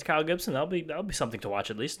afternoon against Kyle Gibson, that'll be something to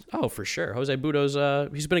watch at least. Oh, for sure. Jose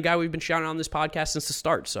Budo's he's been a guy we've been shouting on this podcast since the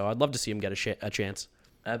start, so I'd love to see him get a chance.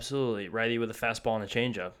 Absolutely. Righty with a fastball and a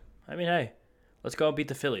changeup. I mean, hey, let's go and beat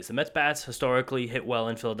the Phillies. The Mets bats historically hit well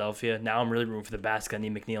in Philadelphia. Now I'm really rooting for the bats because I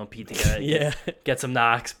need McNeil and Pete to get some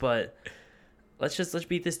knocks, but let's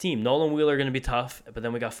beat this team. Nolan Wheeler are going to be tough, but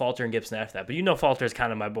then we got Falter and Gibson after that. But you know Falter is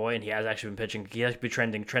kind of my boy, and he has actually been pitching. He has been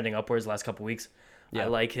trending upwards the last couple weeks. Yeah. I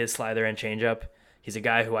like his slider and changeup. He's a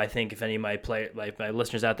guy who I think if any of my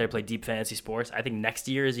listeners out there play deep fantasy sports, I think next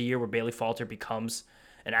year is a year where Bailey Falter becomes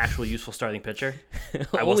an actual useful starting pitcher.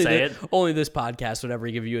 I will say it. Only this podcast would ever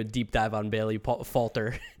give you a deep dive on Bailey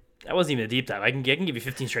Falter. That wasn't even a deep dive. I can give you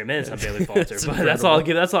 15 straight minutes on Bailey Falter, but that's all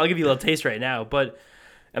I'll give you a little taste right now. But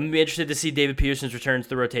I'm going to be interested to see David Peterson's return to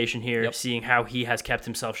the rotation here, seeing how he has kept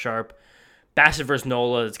himself sharp. Bassett versus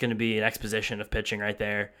Nola, it's going to be an exposition of pitching right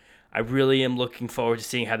there. I really am looking forward to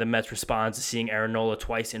seeing how the Mets respond to seeing Aaron Nola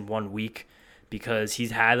twice in 1 week because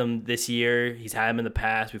he's had him this year. He's had him in the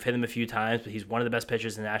past. We've hit him a few times, but he's one of the best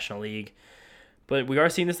pitchers in the National League. But we are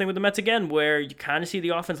seeing this thing with the Mets again where you kind of see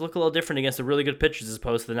the offense look a little different against the really good pitchers as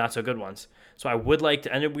opposed to the not-so-good ones. So I would like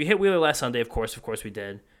to – and we hit Wheeler last Sunday, of course we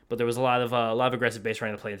did. But there was a lot of aggressive base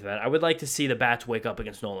running to play into that. I would like to see the bats wake up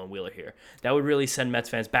against Nolan Wheeler here. That would really send Mets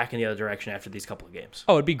fans back in the other direction after these couple of games.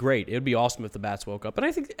 Oh, it'd be great. It'd be awesome if the bats woke up. And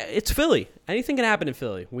I think it's Philly. Anything can happen in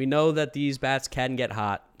Philly. We know that these bats can get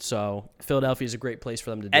hot, so Philadelphia is a great place for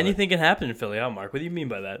them to do Anything can happen in Philly, Mark. What do you mean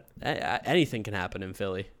by that? Anything can happen in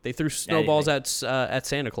Philly. They threw snowballs at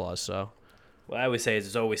Santa Claus, so. What I always say is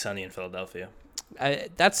it's always sunny in Philadelphia.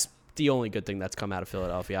 That's the only good thing that's come out of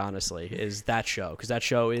Philadelphia, honestly, is that show, because that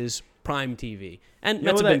show is prime TV. And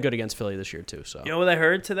Mets have been good against Philly this year, too. So you know what I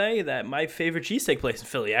heard today? That my favorite cheesesteak place in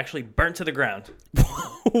Philly actually burnt to the ground.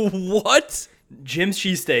 What? Jim's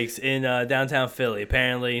Cheesesteaks in downtown Philly.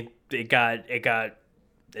 Apparently,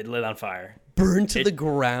 it lit on fire. Burned to the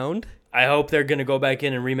ground? I hope they're going to go back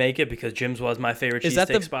in and remake it because Jim's was my favorite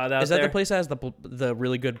cheesesteak spot out there. Is that the place that has the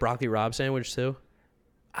really good broccoli Rob sandwich, too?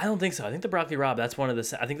 I don't think so. I think the Broccoli Rob, that's one of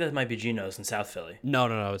the... I think that might be Geno's in South Philly.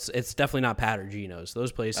 No. It's definitely not Pat or Geno's.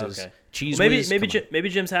 Those places... Okay. Cheese well, Whiz, maybe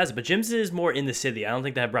Jim's has it, but Jim's is more in the city. I don't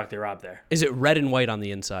think they have Broccoli Rob there. Is it red and white on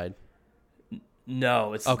the inside?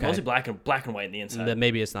 No, it's mostly black and white on the inside. Then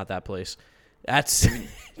maybe it's not that place. That's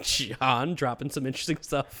John dropping some interesting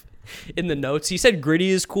stuff in the notes. He said Gritty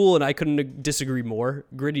is cool, and I couldn't disagree more.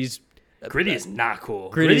 Gritty is not cool.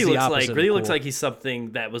 Gritty looks like he's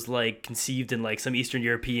something that was like conceived in like some Eastern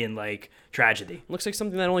European like tragedy. Looks like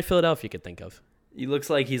something that only Philadelphia could think of. He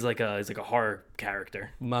looks like he's like a horror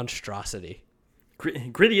character. Monstrosity.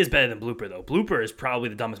 Gritty is better than Blooper though. Blooper is probably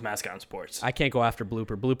the dumbest mascot in sports. I can't go after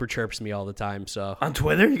Blooper. Blooper chirps me all the time. So on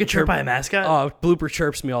Twitter, you get chirped by a mascot? Oh, Blooper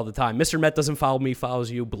chirps me all the time. Mr. Met doesn't follow me,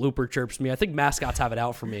 follows you. Blooper chirps me. I think mascots have it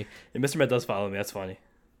out for me. Yeah, Mr. Met does follow me. That's funny.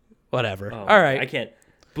 Whatever. Oh, all right. I can't.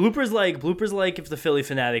 Blooper's like if the Philly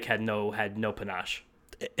Fanatic had no panache.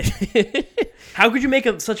 How could you make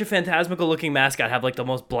such a phantasmical looking mascot have like the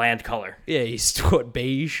most bland color? Yeah, he's what,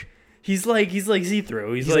 beige? He's like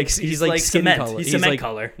see-through. He's like skin cement. color. He's cement like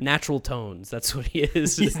color. Natural tones. That's what he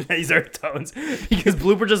is. He's earth tones because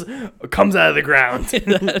Blooper just comes out of the ground.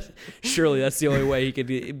 Surely that's the only way he could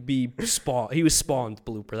be spawned. He was spawned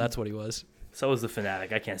Blooper. That's what he was. So was the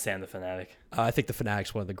Fanatic. I can't stand the Fanatic. I think the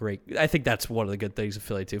Fanatic's one of the great. I think that's one of the good things of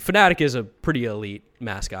Philly too. Fanatic is a pretty elite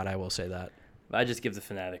mascot. I will say that. I just give the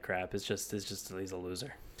Fanatic crap. It's just he's a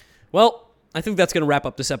loser. Well, I think that's going to wrap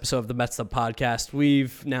up this episode of the Mets Up podcast.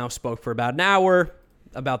 We've now spoke for about an hour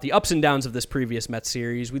about the ups and downs of this previous Mets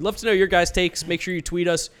series. We'd love to know your guys' takes. Make sure you tweet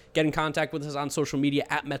us. Get in contact with us on social media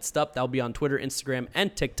at MetsUp. That'll be on Twitter, Instagram,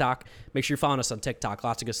 and TikTok. Make sure you're following us on TikTok.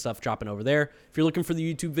 Lots of good stuff dropping over there. If you're looking for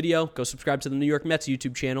the YouTube video, go subscribe to the New York Mets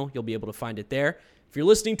YouTube channel. You'll be able to find it there. If you're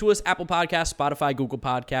listening to us, Apple Podcasts, Spotify, Google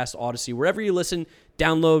Podcasts, Odyssey, wherever you listen,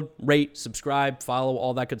 download, rate, subscribe, follow,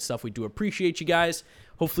 all that good stuff. We do appreciate you guys.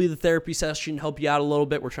 Hopefully the therapy session helped you out a little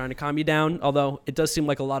bit. We're trying to calm you down, although it does seem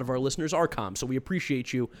like a lot of our listeners are calm, so we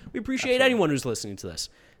appreciate you. We appreciate anyone who's listening to this.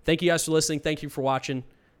 Thank you guys for listening. Thank you for watching,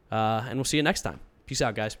 and we'll see you next time. Peace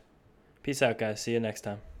out, guys. Peace out, guys. See you next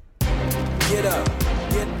time. Get up,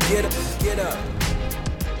 get up, get up.